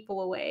blowing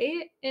people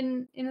away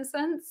in a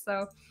sense.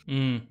 So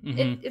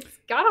Mm-hmm. it's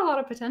got a lot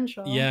of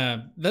potential.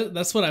 Yeah,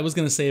 that's what I was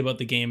gonna say about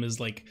the game is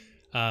like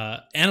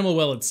Animal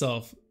Well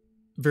itself,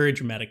 very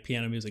dramatic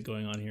piano music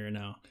going on here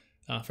now.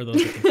 For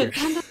those that can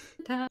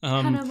hear.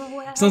 Animal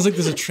Well. Sounds like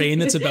there's a train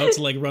that's about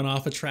to like run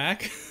off a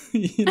track.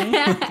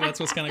 That's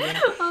what's kind of going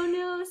on. Oh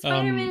no,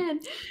 Spider-Man.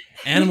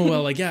 Animal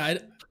Well, like yeah,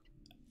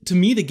 to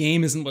me the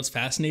game isn't what's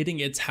fascinating.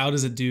 It's how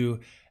does it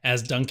do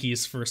as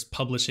Donkey's first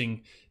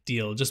publishing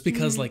deal. Just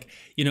because like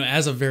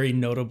as a very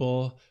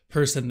notable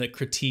person that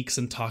critiques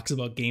and talks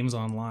about games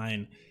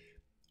online,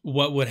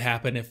 what would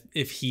happen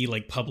if he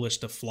like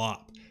published a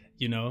flop,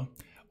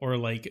 or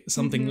like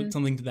something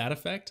to that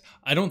effect.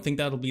 I don't think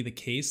that'll be the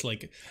case.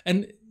 Like,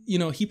 and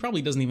he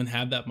probably doesn't even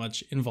have that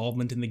much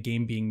involvement in the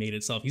game being made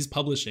itself. He's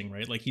publishing,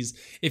 right? Like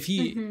if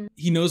he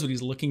knows what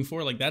he's looking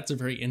for, like that's a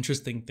very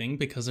interesting thing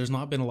because there's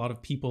not been a lot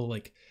of people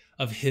like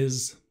of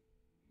his.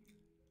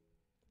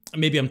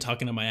 Maybe I'm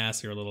talking to my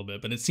ass here a little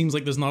bit, but it seems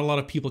like there's not a lot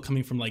of people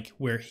coming from like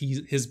where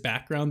his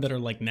background that are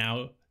like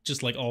now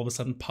just like all of a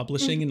sudden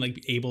publishing and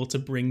like able to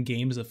bring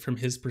games from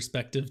his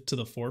perspective to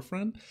the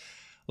forefront.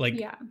 Like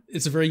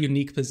it's a very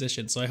unique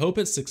position. So I hope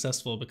it's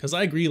successful because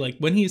I agree, like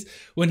when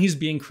he's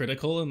being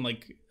critical and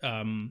like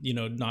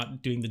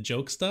not doing the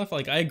joke stuff,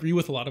 like I agree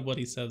with a lot of what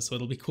he says. So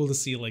it'll be cool to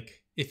see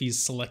like if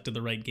he's selected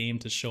the right game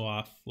to show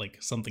off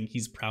like something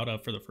he's proud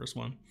of for the first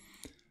one.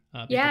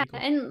 Yeah, cool.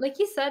 and like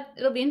you said,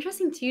 it'll be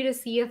interesting too to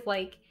see if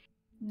like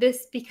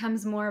this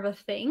becomes more of a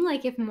thing,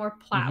 like if more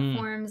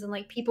platforms and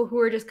like people who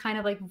are just kind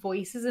of like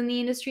voices in the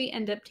industry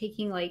end up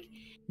taking like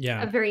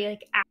a very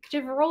like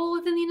active role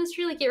within the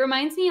industry. Like it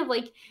reminds me of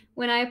like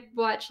when I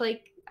watch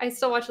like I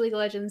still watch League of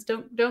Legends.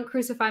 Don't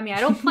crucify me. I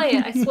don't play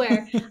it, I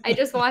swear. I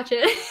just watch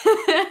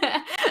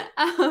it.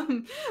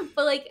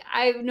 But like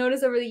I've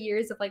noticed over the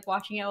years of like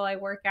watching it while I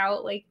work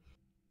out, like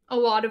a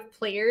lot of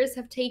players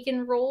have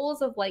taken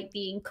roles of like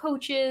being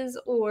coaches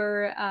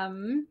or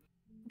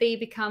they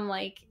become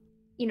like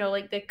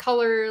like the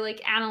color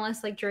like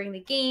analysts like during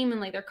the game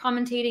and like they're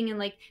commentating and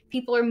like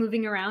people are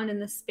moving around in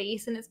the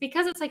space, and it's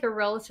because it's like a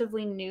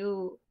relatively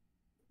new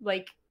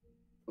like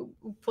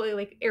play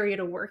like area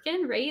to work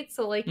in, right?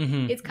 So like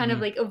it's kind of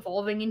like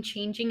evolving and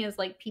changing as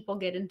like people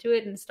get into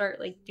it and start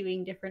like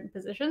doing different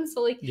positions.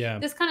 So like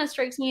this kind of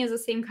strikes me as the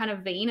same kind of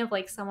vein of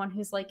like someone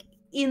who's like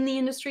in the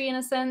industry in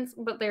a sense,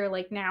 but they're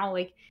like now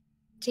like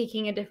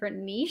taking a different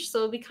niche. So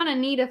it'd be kind of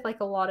neat if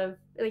like a lot of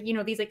like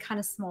these like kind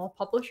of small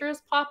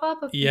publishers pop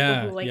up of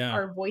people who like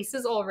are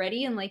voices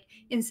already, and like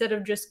instead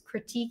of just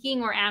critiquing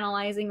or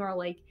analyzing or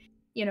like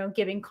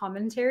giving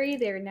commentary,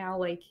 they're now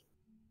like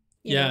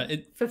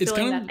fulfilling it's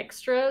kind that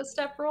extra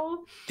step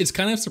role. It's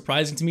kind of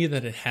surprising to me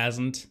that it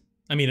hasn't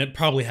I mean, it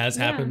probably has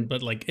Yeah. happened,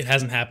 but like it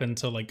hasn't happened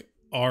to like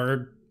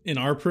in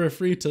our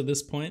periphery to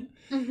this point.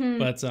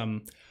 But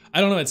I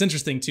don't know. It's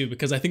interesting too,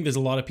 because I think there's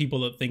a lot of people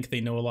that think they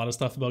know a lot of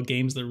stuff about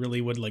games that really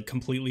would like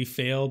completely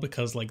fail,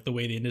 because like the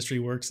way the industry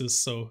works is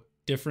so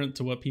different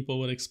to what people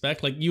would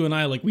expect. Like you and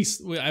I, like we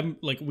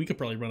could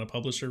probably run a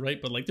publisher,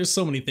 right? But like there's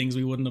so many things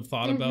we wouldn't have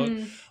thought about.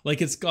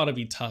 Like it's got to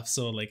be tough.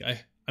 So like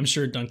I'm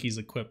sure Donkey's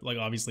equipped. Like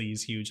obviously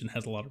he's huge and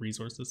has a lot of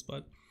resources,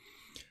 but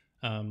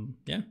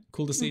yeah,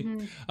 cool to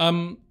see.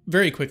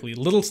 Very quickly,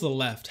 little to the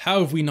left, how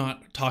have we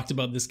not talked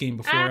about this game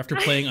before after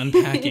playing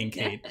Unpacking,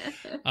 Kate?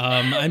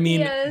 I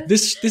mean, Yes.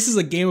 this is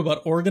a game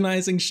about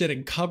organizing shit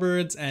in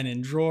cupboards and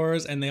in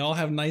drawers, and they all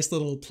have nice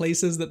little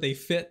places that they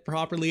fit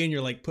properly, and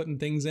you're like putting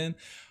things in.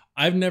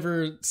 I've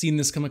never seen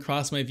this come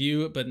across my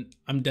view, but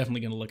I'm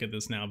definitely going to look at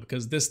this now,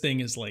 because this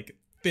thing is like,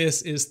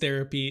 this is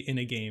therapy in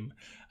a game.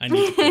 I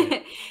need to play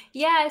it.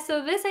 Yeah,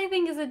 so this I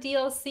think is a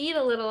DLC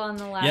a little on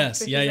the left.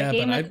 Yes, which yeah, is a yeah,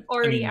 game but that's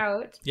already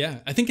out. Yeah,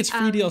 I think it's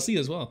free DLC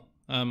as well.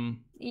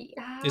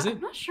 Is it?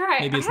 I'm not sure.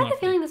 I Maybe it's have not the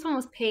feeling this one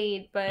was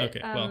paid, but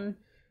Okay, well.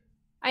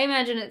 I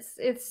imagine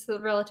it's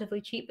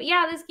relatively cheap. But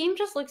yeah, this game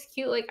just looks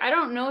cute. Like I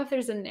don't know if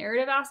there's a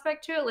narrative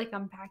aspect to it, like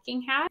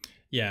Unpacking had.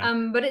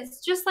 Yeah. But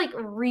it's just like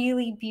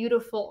really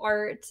beautiful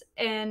art,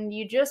 and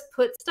you just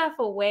put stuff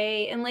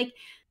away, and like,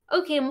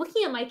 okay, I'm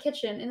looking at my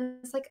kitchen, and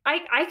it's like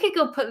I could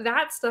go put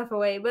that stuff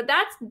away, but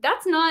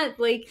that's not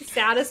like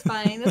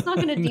satisfying. That's not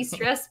going to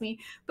de-stress me.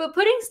 But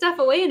putting stuff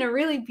away in a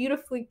really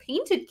beautifully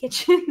painted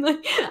kitchen,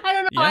 like I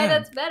don't know why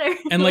that's better.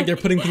 And like they're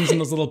putting things in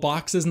those little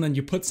boxes, and then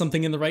you put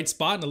something in the right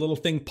spot, and a little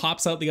thing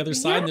pops out the other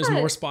side, and there's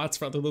more spots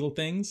for other little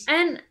things.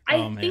 And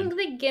I think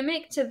the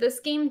gimmick to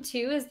this game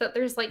too is that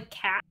there's like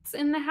cats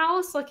in the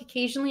house. Like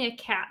occasionally a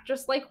cat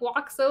just like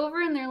walks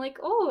over, and they're like,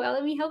 "Oh, well,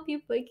 let me help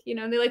you." Like, you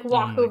know, they like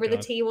walk over the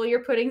table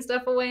you're putting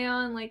stuff away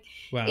on. Like,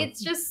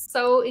 it's just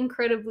so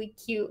incredibly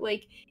cute.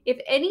 Like, if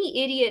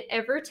any idiot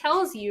ever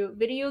tells you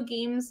video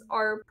games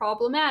are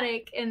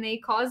problematic and they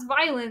cause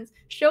violence,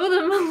 show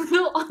them a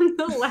little on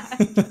the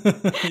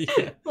left.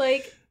 Yeah.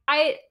 Like,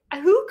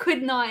 who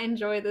could not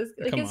enjoy this?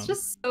 Like, it's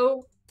just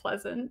so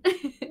pleasant.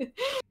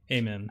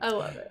 Amen. I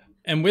love it.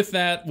 And with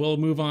that, we'll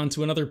move on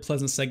to another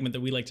pleasant segment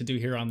that we like to do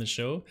here on the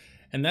show,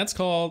 and that's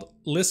called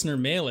Listener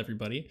Mail,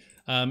 everybody.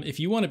 If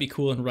you want to be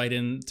cool and write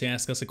in to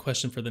ask us a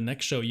question for the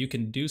next show, you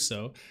can do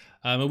so.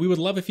 And we would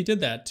love if you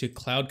did that to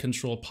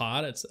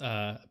CloudControlPod. It's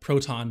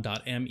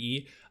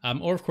proton.me.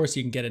 Or, of course,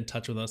 you can get in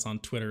touch with us on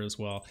Twitter as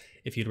well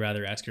if you'd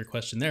rather ask your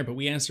question there. But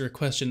we answer a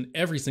question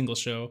every single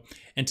show.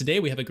 And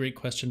today we have a great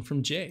question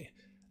from Jay,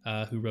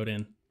 who wrote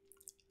in.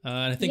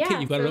 And I think,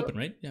 Kate, you've got it open,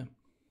 right? Yeah.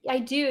 I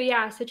do,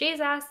 yeah. So Jay's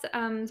asked,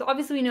 so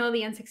obviously we know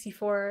the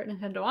N64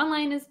 Nintendo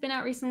Online has been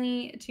out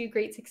recently to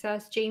great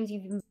success. James,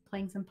 you've been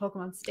playing some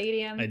Pokemon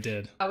Stadium. I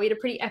did. We had a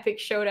pretty epic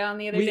showdown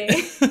the other day.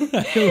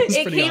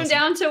 It came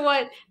down to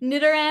what?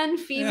 Nidoran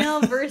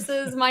female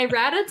versus my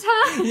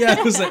Rattata? Yeah,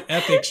 it was an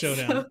epic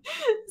showdown. So,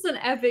 it's an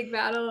epic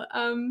battle.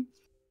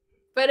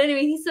 But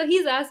anyway, so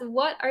he's asked,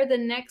 what are the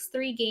next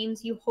 3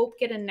 games you hope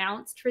get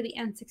announced for the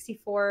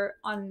N64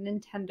 on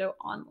Nintendo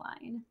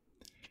Online?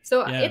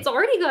 So it's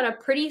already got a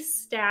pretty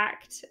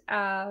stacked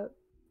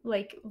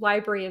like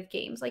library of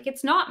games. Like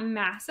it's not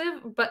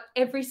massive, but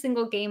every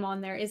single game on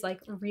there is like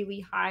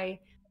really high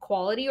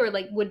quality, or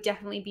like would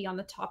definitely be on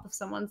the top of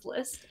someone's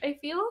list, I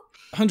feel.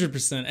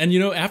 100%. And you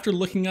know, after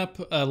looking up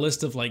a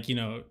list of like, you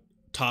know,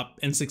 top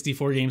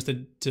N64 games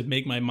to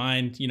make my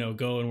mind, you know,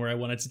 go and where I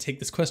wanted to take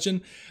this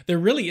question, there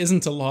really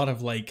isn't a lot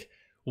of like,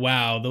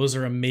 wow, those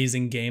are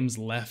amazing games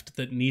left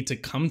that need to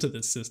come to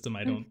this system,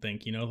 I don't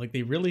think. You know, like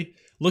they really,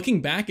 looking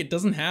back, it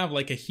doesn't have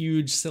like a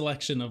huge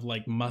selection of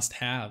like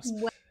must-haves,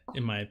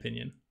 in my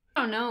opinion.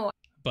 I don't know.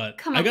 But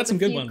I got some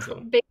good ones though.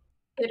 Big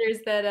hitters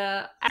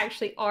that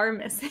actually are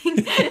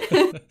missing.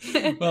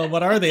 Well,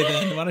 what are they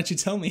then? Why don't you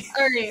tell me?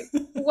 All right.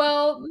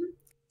 Well,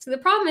 so the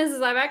problem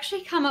is I've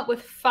actually come up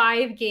with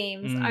 5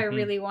 games I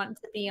really want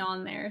to be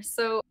on there.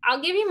 So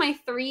I'll give you my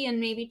 3 and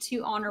maybe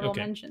 2 honorable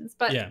mentions.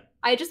 But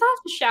I just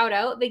have to shout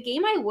out the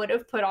game I would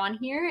have put on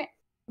here,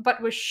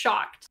 but was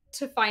shocked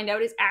to find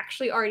out is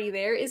actually already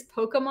there, is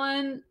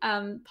Pokemon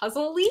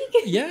Puzzle League.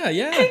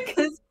 Yeah.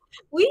 Because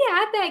we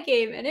had that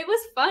game and it was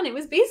fun. It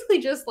was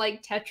basically just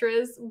like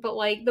Tetris, but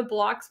like the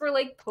blocks were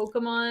like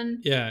Pokemon.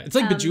 Yeah, it's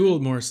like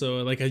Bejeweled more so.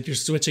 Like you're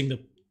switching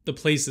the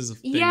places of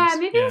things. Yeah,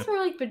 maybe it was more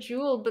like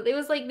Bejeweled, but it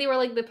was like they were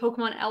like the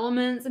Pokemon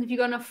elements, and if you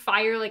got on a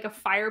fire, like a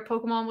fire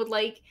Pokemon would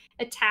like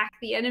attack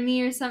the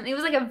enemy or something. It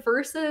was like a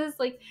versus,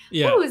 like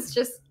it was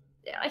just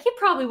like it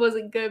probably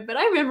wasn't good, but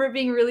I remember it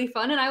being really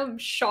fun, and I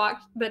was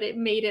shocked that it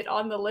made it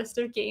on the list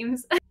of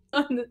games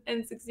on the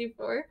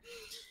N64.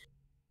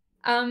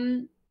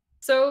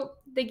 So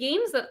the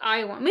games that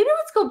I want, maybe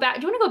let's go back.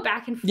 Do you want to go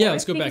back and forth? Yeah,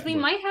 let's go back and forth. Because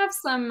we might have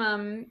some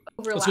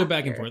overlap. Let's go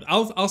back and forth.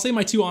 I'll say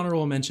my 2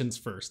 honorable mentions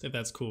first, if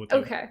that's cool with you.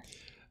 Okay.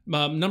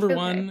 Number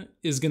 1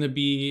 is going to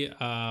be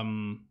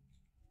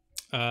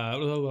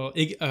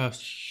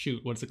shoot,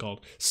 what's it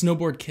called?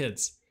 Snowboard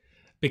Kids.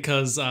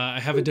 Because I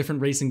have a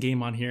different racing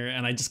game on here,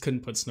 and I just couldn't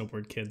put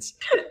Snowboard Kids.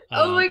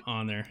 Oh my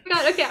on there.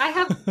 God. Okay, I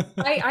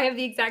have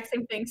the exact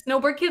same thing.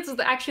 Snowboard Kids was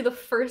actually the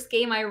first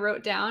game I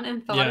wrote down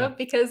and thought Yeah. of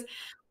because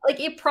like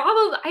it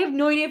probably I have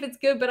no idea if it's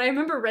good, but I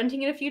remember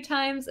renting it a few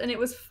times and it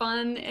was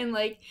fun and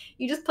like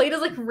you just played as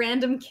like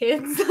random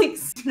kids like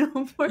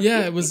snowboarding.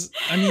 Yeah, it was.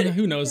 I mean,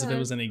 who knows if it Yeah.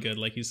 was any good,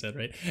 like you said,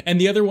 right?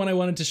 And the other one I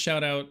wanted to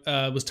shout out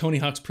was Tony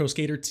Hawk's Pro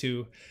Skater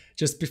 2,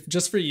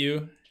 just for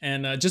you,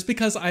 and just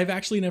because I've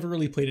actually never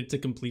really played it to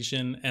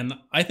completion, and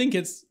I think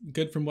it's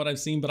good from what I've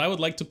seen, but I would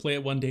like to play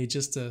it one day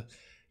just to,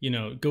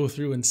 go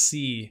through and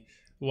see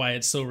why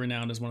it's so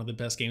renowned as one of the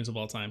best games of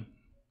all time.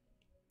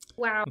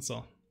 Wow. That's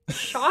all.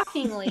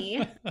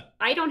 Shockingly,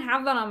 I don't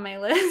have that on my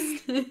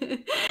list.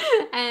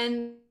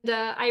 And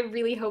I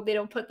really hope they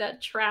don't put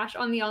that trash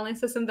on the online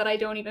system that I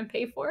don't even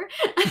pay for.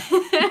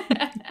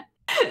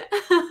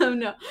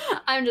 No,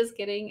 I'm just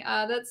kidding.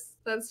 That's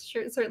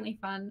certainly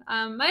fun.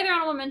 My other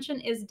honorable mention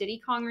is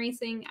Diddy Kong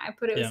Racing. I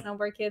put it with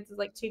Snowboard Kids as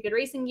like two good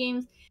racing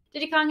games.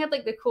 Diddy Kong had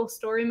like the cool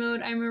story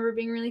mode I remember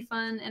being really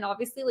fun, and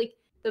obviously like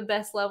the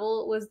best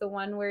level was the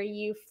one where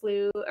you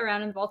flew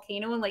around in the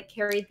volcano and like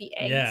carried the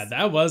eggs. Yeah,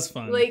 that was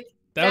fun. Like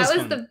that was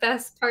fun. the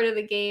best part of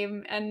the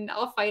game, and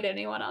I'll fight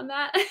anyone on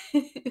that.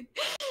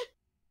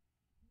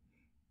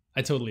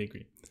 I totally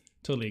agree.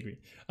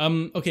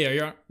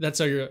 Okay,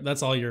 that's all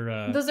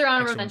your those are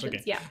honorable mentions.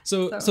 Okay. Yeah.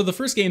 So the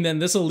first game, then,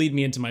 this will lead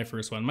me into my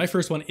first one. My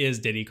first one is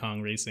Diddy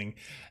Kong Racing,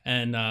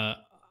 and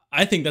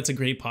I think that's a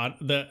great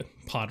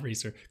kart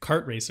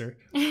racer.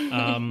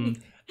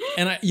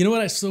 And you know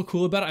what is so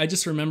cool about it? I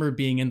just remember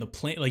being in the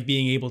plane, like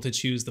being able to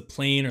choose the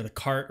plane or the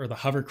cart or the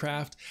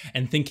hovercraft,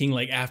 and thinking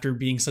like, after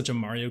being such a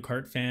Mario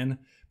Kart fan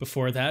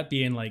before that,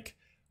 being like,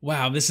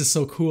 wow, this is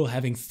so cool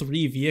having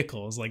 3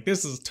 vehicles. Like,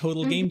 this is a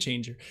total game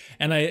changer.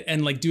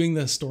 And like doing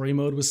the story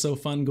mode was so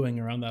fun, going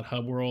around that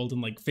hub world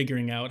and like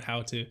figuring out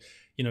how to,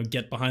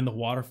 get behind the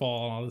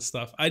waterfall and all this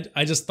stuff.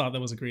 I just thought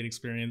that was a great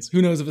experience.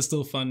 Who knows if it's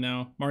still fun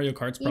now? Mario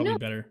Kart's probably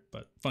better,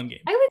 but fun game.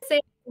 I would say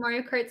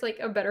Mario Kart's like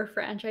a better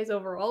franchise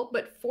overall,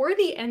 but for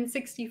the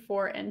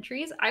N64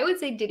 entries, I would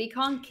say Diddy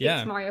Kong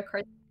kicks Mario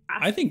Kart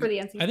ass for the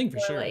N64. I think for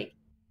sure. Like,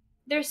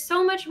 there's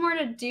so much more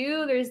to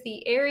do. There's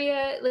the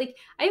area. Like,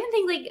 I even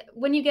think like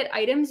when you get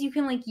items, you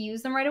can like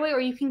use them right away,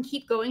 or you can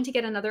keep going to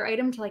get another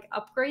item to like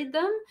upgrade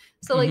them.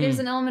 So like there's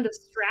an element of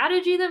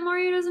strategy that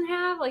Mario doesn't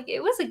have. Like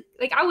it was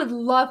like I would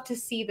love to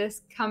see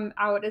this come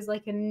out as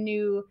like a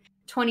new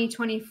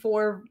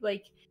 2024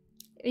 like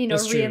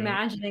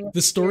reimagining.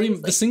 The story,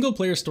 the single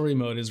player story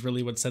mode is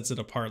really what sets it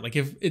apart. Like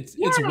if it's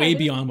way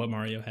beyond what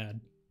Mario had.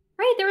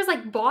 Right, there was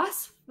like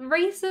boss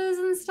races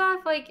and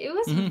stuff. Like it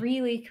was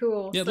really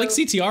cool. Yeah, like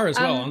CTR as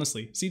well.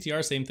 Honestly,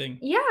 CTR, same thing.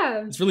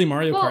 Yeah, it's really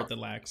Mario Kart that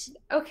lacks.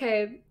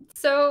 Okay,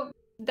 so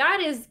that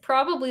is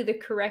probably the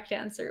correct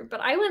answer. But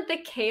I went the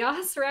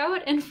chaos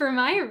route, and for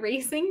my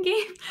racing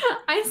game,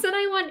 I said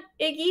I want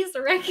Iggy's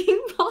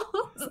Wrecking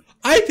Balls.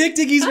 I picked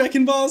Iggy's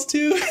Wrecking Balls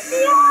too.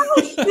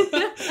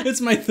 It's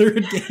my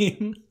third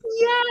game.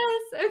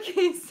 Yes.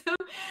 Okay, so.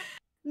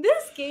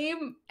 This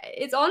game,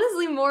 it's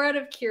honestly more out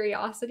of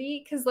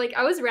curiosity because like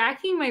I was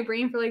racking my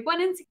brain for like what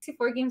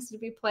N64 games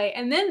did we play,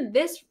 and then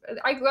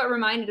I got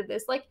reminded of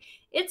this. Like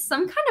it's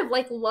some kind of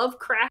like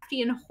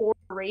Lovecraftian horror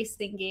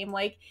racing game.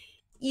 Like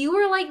you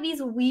were like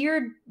these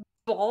weird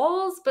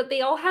balls, but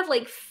they all had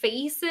like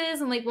faces,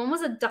 and like one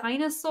was a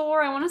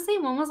dinosaur. I want to say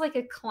one was like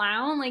a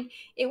clown. Like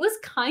it was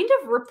kind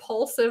of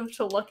repulsive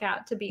to look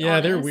at, to be honest.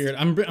 Yeah, they're weird.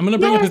 I'm gonna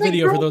bring up a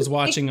video for those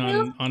watching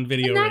on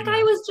video. And that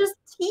guy was just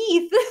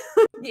teeth.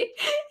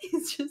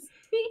 He's just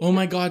teeth. Oh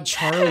my God,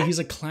 Charlie, he's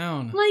a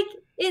clown. Like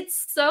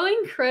it's so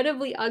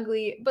incredibly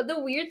ugly. But the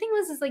weird thing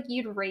was like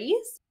you'd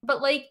race,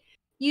 but like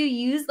you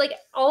use like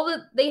all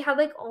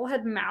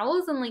had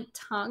mouths and like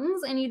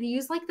tongues, and you'd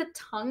use like the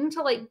tongue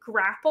to like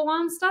grapple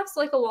on stuff. So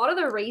like a lot of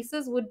the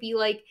races would be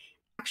like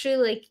actually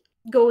like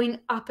going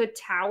up a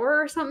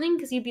tower or something,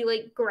 because you'd be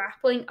like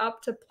grappling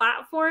up to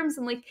platforms,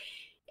 and like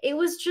it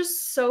was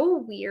just so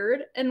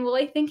weird. And well,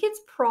 I think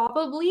it's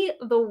probably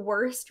the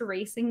worst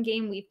racing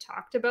game we've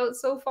talked about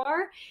so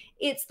far.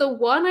 It's the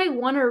one I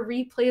want to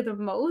replay the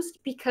most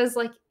because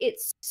like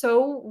it's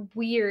so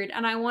weird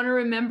and I want to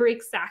remember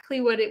exactly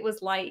what it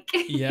was like.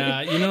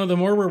 Yeah, the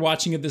more we're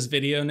watching at this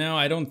video now,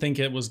 I don't think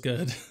it was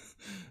good.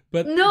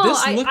 But no,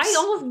 I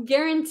almost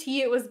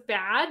guarantee it was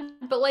bad.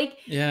 But like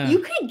you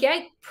could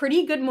get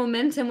pretty good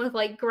momentum with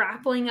like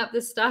grappling up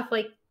this stuff.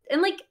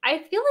 And like I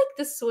feel like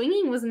the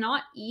swinging was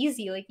not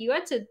easy. Like you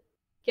had to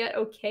get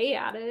okay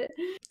at it.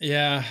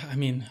 Yeah, I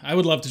mean, I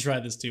would love to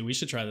try this too. We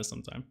should try this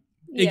sometime.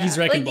 Yeah. Iggy's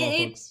Wrecking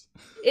Ball, folks.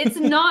 It's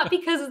not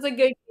because it's a good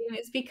game.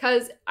 It's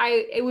because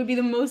it would be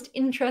the most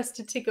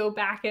interested to go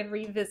back and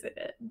revisit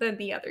it than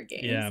the other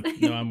games. Yeah,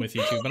 no, I'm with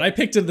you too. But I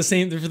picked it for the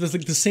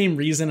same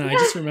reason. And I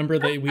just remember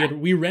that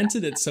we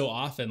rented it so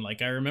often.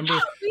 Like I remember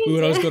we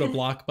would always go to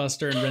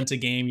Blockbuster and rent a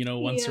game,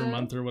 once a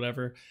month or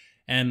whatever.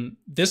 And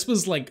this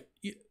was like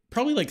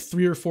probably like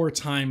 3 or 4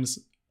 times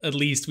at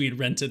least we'd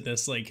rented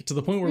this, like to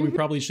the point where we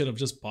probably should have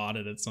just bought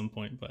it at some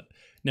point, but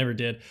never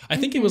did. I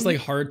think it was like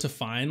hard to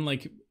find.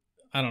 Like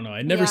I don't know.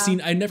 I'd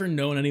never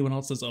known anyone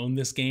else that's owned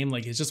this game.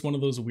 Like, it's just one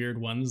of those weird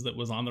ones that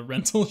was on the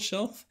rental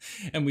shelf,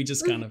 and we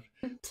just kind of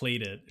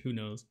played it. Who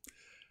knows?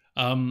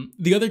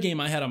 The other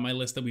game I had on my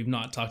list that we've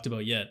not talked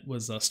about yet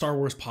was Star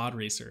Wars Pod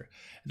Racer.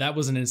 That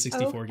was an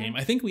N64 game.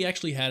 I think we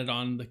actually had it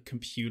on the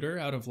computer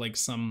out of like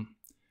some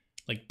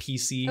like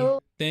PC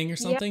thing or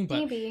something,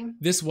 but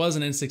this was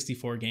an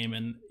N64 game.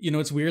 And you know,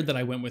 it's weird that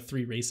I went with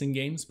 3 racing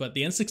games, but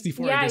the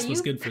N64 I guess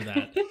was good for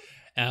that.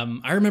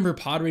 I remember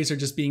Pod Racer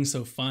just being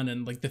so fun,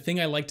 and like the thing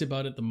I liked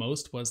about it the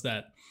most was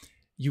that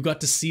you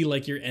got to see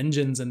like your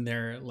engines and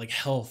their like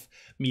health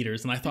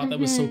meters, and I thought that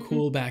was so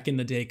cool back in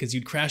the day, because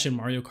you'd crash in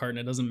Mario Kart and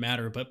it doesn't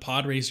matter, but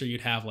Pod Racer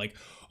you'd have like,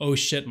 oh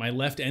shit, my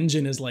left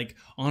engine is like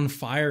on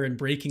fire and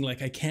braking,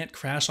 like I can't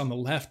crash on the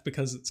left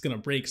because it's gonna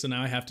break, so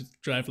now I have to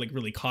drive like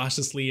really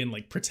cautiously and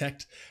like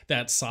protect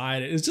that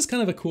side. It's just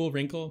kind of a cool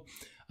wrinkle.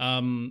 I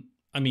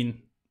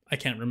mean, I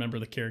can't remember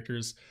the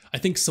characters. I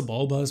think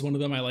Sebulba is one of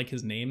them. I like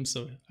his name,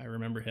 so I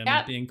remember him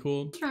being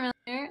cool.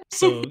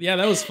 So yeah,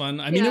 that was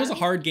fun. I mean, it was a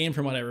hard game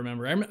from what I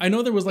remember. I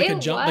know there was like a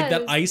jump, like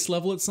that ice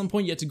level at some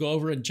point. You had to go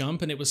over a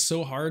jump, and it was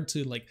so hard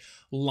to like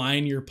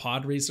line your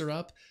pod racer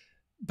up.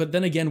 But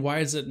then again, why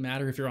does it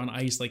matter if you're on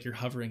ice, like you're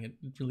hovering? It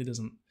really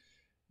doesn't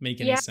make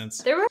any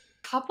sense. There were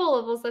a couple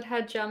levels that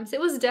had jumps. It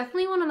was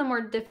definitely one of the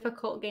more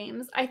difficult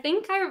games. I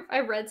think I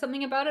read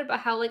something about it, about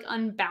how like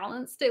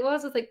unbalanced it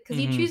was with like,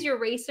 because you choose your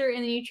racer and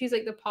then you choose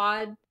like the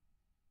pod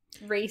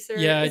racer.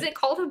 Yeah. Is it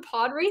called a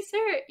pod racer?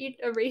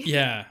 A racer?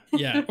 Yeah.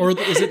 Or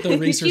is it the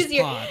racer's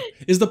pod?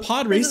 Is the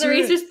pod racer?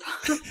 Is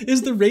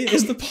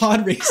the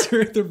pod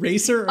racer the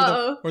racer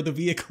or the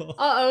vehicle?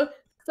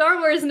 Star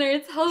Wars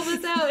nerds, help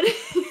us out.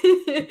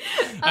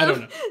 I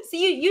don't know. So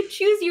you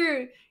choose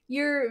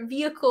your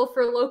vehicle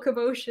for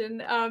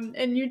locomotion,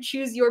 and you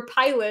choose your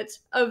pilot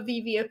of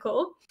the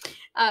vehicle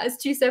as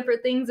 2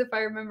 separate things, if I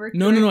remember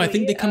correctly. No. I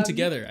think they come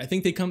together. I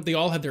think they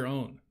all had their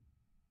own.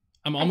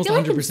 I'm almost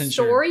 100% sure. In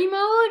story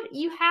mode,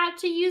 you had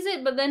to use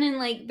it, but then in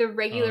like the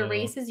regular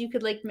races, you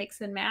could like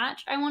mix and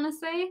match, I want to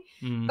say.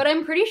 But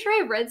I'm pretty sure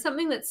I read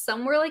something that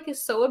somewhere like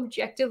is so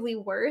objectively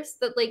worse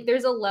that like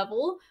there's a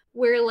level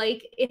where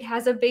like it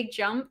has a big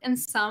jump, and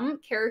some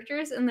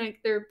characters and like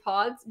their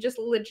pods just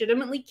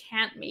legitimately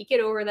can't make it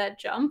over that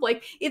jump.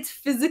 Like it's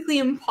physically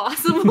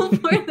impossible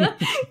for them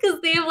because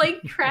they have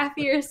like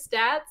crappier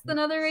stats than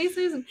other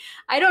racers. And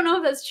I don't know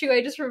if that's true.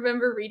 I just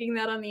remember reading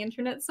that on the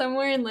internet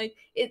somewhere, and like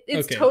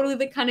it's totally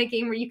the kind of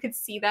game where you could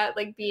see that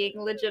like being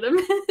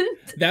legitimate.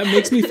 That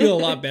makes me feel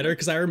a lot better,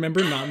 because I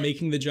remember not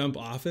making the jump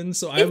often.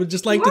 So I would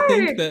just like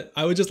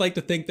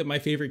to think that my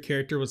favorite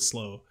character was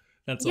slow.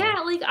 That's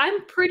all. Like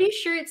I'm pretty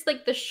sure it's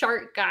like the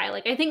shark guy.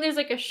 Like I think there's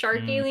like a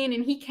shark alien,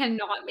 and he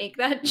cannot make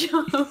that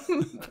jump.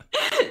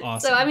 Awesome.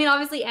 So I mean,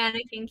 obviously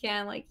Anakin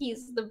can. Like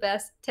he's the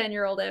best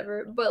 10-year-old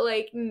ever. But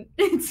like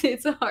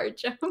it's a hard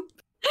jump.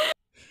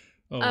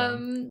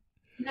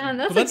 Man,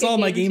 that's all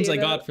my games I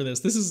got for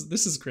this. This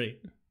is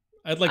great.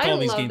 I'd like all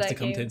these games to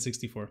come to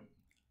N64.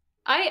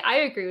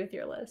 I agree with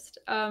your list.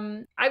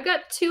 I've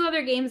got 2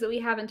 other games that we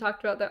haven't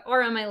talked about that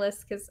are on my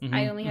list, because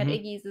I only had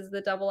Iggy's as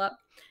the double up.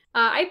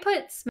 I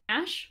put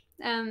Smash,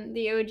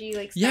 the OG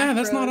like Smash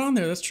that's Bros. not on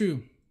there. That's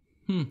true.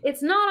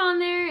 It's not on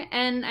there,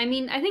 and I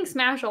mean, I think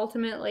Smash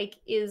Ultimate like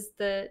is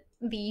the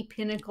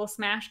pinnacle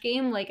Smash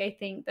game. Like I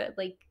think that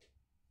like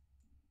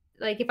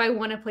if I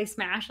want to play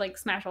Smash, like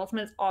Smash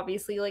Ultimate is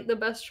obviously like the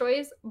best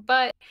choice.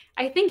 But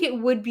I think it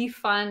would be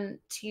fun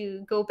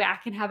to go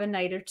back and have a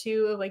night or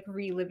 2 of like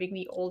reliving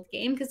the old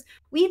game, because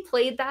we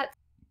played that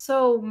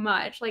so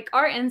much. Like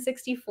our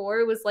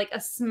N64 was like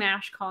a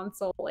Smash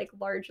console, like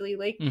largely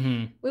like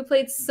we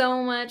played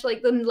so much.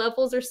 Like the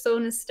levels are so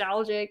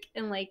nostalgic,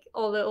 and like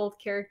all the old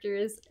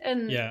characters,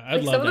 and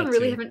I'd love some of them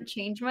really too. haven't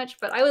changed much,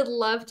 but I would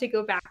love to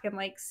go back and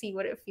like see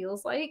what it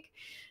feels like.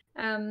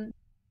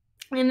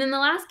 And then the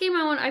last game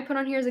I put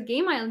on here is a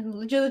game I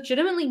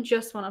legitimately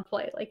just want to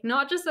play, like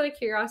not just out of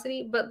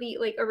curiosity, but the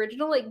like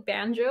original like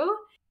Banjo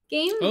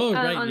game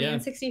on the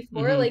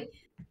N64. Like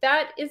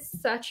that is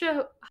such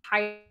a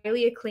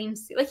highly acclaimed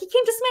like he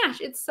came to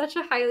Smash. It's such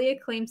a highly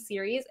acclaimed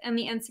series, and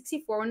the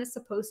N64 one is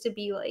supposed to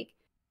be like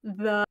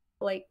the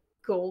like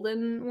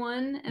golden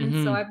one,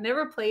 and so I've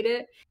never played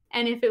it.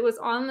 And if it was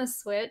on the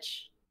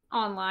Switch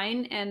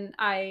online and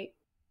I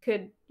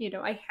could,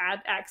 I had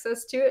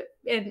access to it,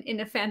 and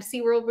in a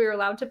fantasy world we were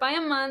allowed to buy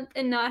a month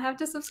and not have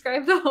to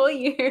subscribe the whole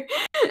year,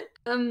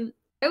 I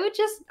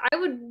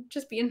would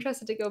just be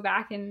interested to go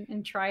back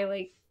and try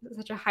like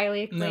such a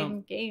highly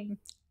acclaimed game.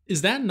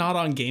 Is that not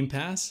on Game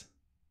Pass?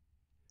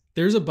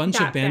 There's a bunch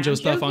of Banjo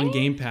stuff on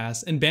Game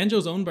Pass, and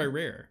Banjo's owned by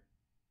Rare.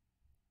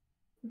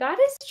 That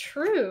is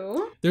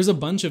true. There's a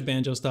bunch of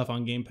Banjo stuff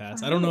on Game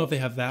Pass. I don't know if they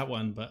have that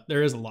one, but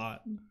there is a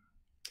lot.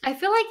 I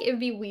feel like it would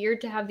be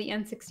weird to have the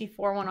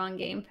N64 one on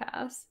Game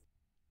Pass,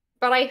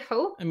 but I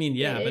hope. I mean,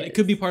 but it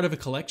could be part of a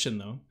collection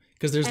though,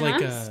 because there's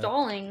I'm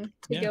stalling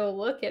to go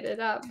look it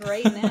up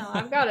right now.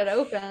 I've got it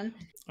open.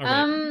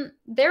 Right.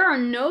 There are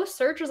no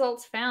search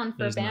results found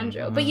for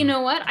Banjo, but you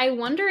know what? I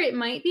wonder, it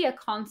might be a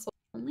console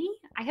only.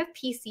 I have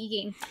PC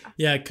Game Pass.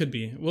 Yeah, it could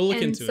be. We'll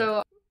look into it.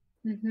 So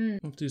Mm-hmm.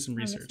 I'll have to do some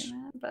research.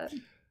 But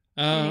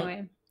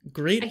anyway,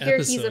 great I hear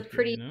episode. he's a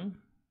pretty here,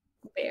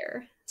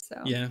 bear.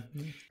 So yeah.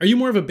 Are you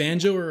more of a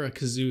Banjo or a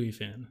Kazooie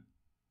fan?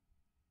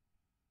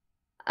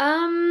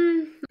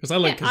 Because I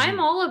like Kazooie. I'm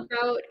all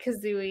about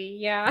Kazooie.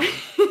 Yeah.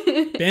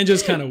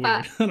 Banjo's kind of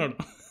weird. I don't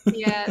know.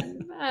 Yeah,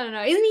 I don't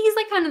know. Isn't he's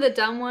like kind of the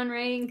dumb one,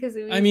 right?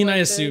 Kazooie. I mean, I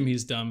assume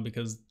he's dumb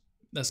because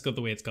that's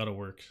the way it's got to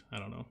work. I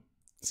don't know.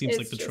 Seems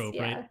like the trope,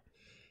 yeah. right?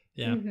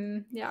 Yeah. Mm-hmm.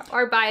 Yeah.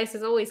 Our bias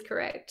is always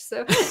correct.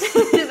 So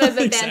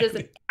the band is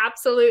an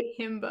absolute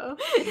himbo.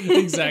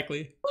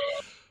 Exactly.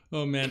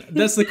 Oh man,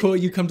 that's the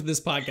quote you come to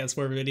this podcast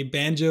for, everybody.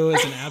 Banjo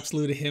is an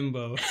absolute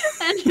himbo.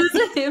 Banjo's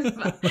a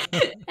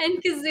himbo.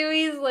 And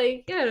Kazooie's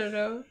like, I don't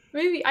know.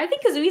 Maybe I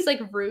think Kazooie's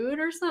like rude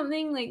or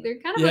something. Like they're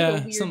kind of like a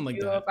weird something like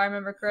duo, that. if I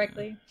remember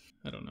correctly.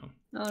 I don't know.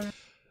 Oh, no.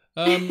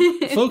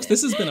 Folks,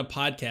 this has been a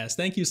podcast.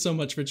 Thank you so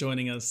much for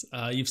joining us.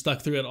 You've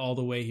stuck through it all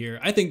the way here.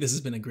 I think this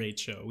has been a great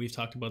show. We've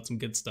talked about some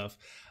good stuff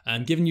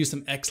and given you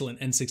some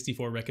excellent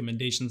N64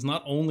 recommendations,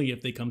 not only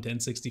if they come to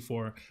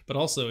N64, but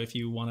also if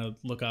you want to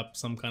look up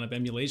some kind of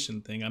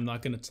emulation thing. I'm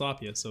not going to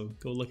stop you, so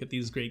go look at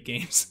these great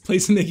games. Play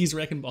some Mickey's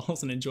Wrecking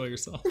Balls and enjoy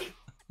yourself.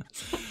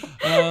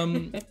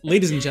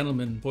 Ladies and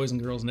gentlemen, boys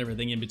and girls and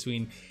everything in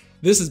between,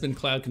 this has been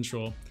Cloud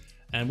Control.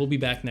 And we'll be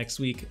back next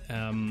week.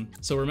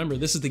 So remember,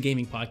 this is the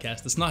gaming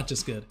podcast. It's not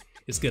just good,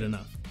 it's good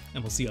enough.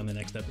 And we'll see you on the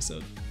next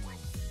episode.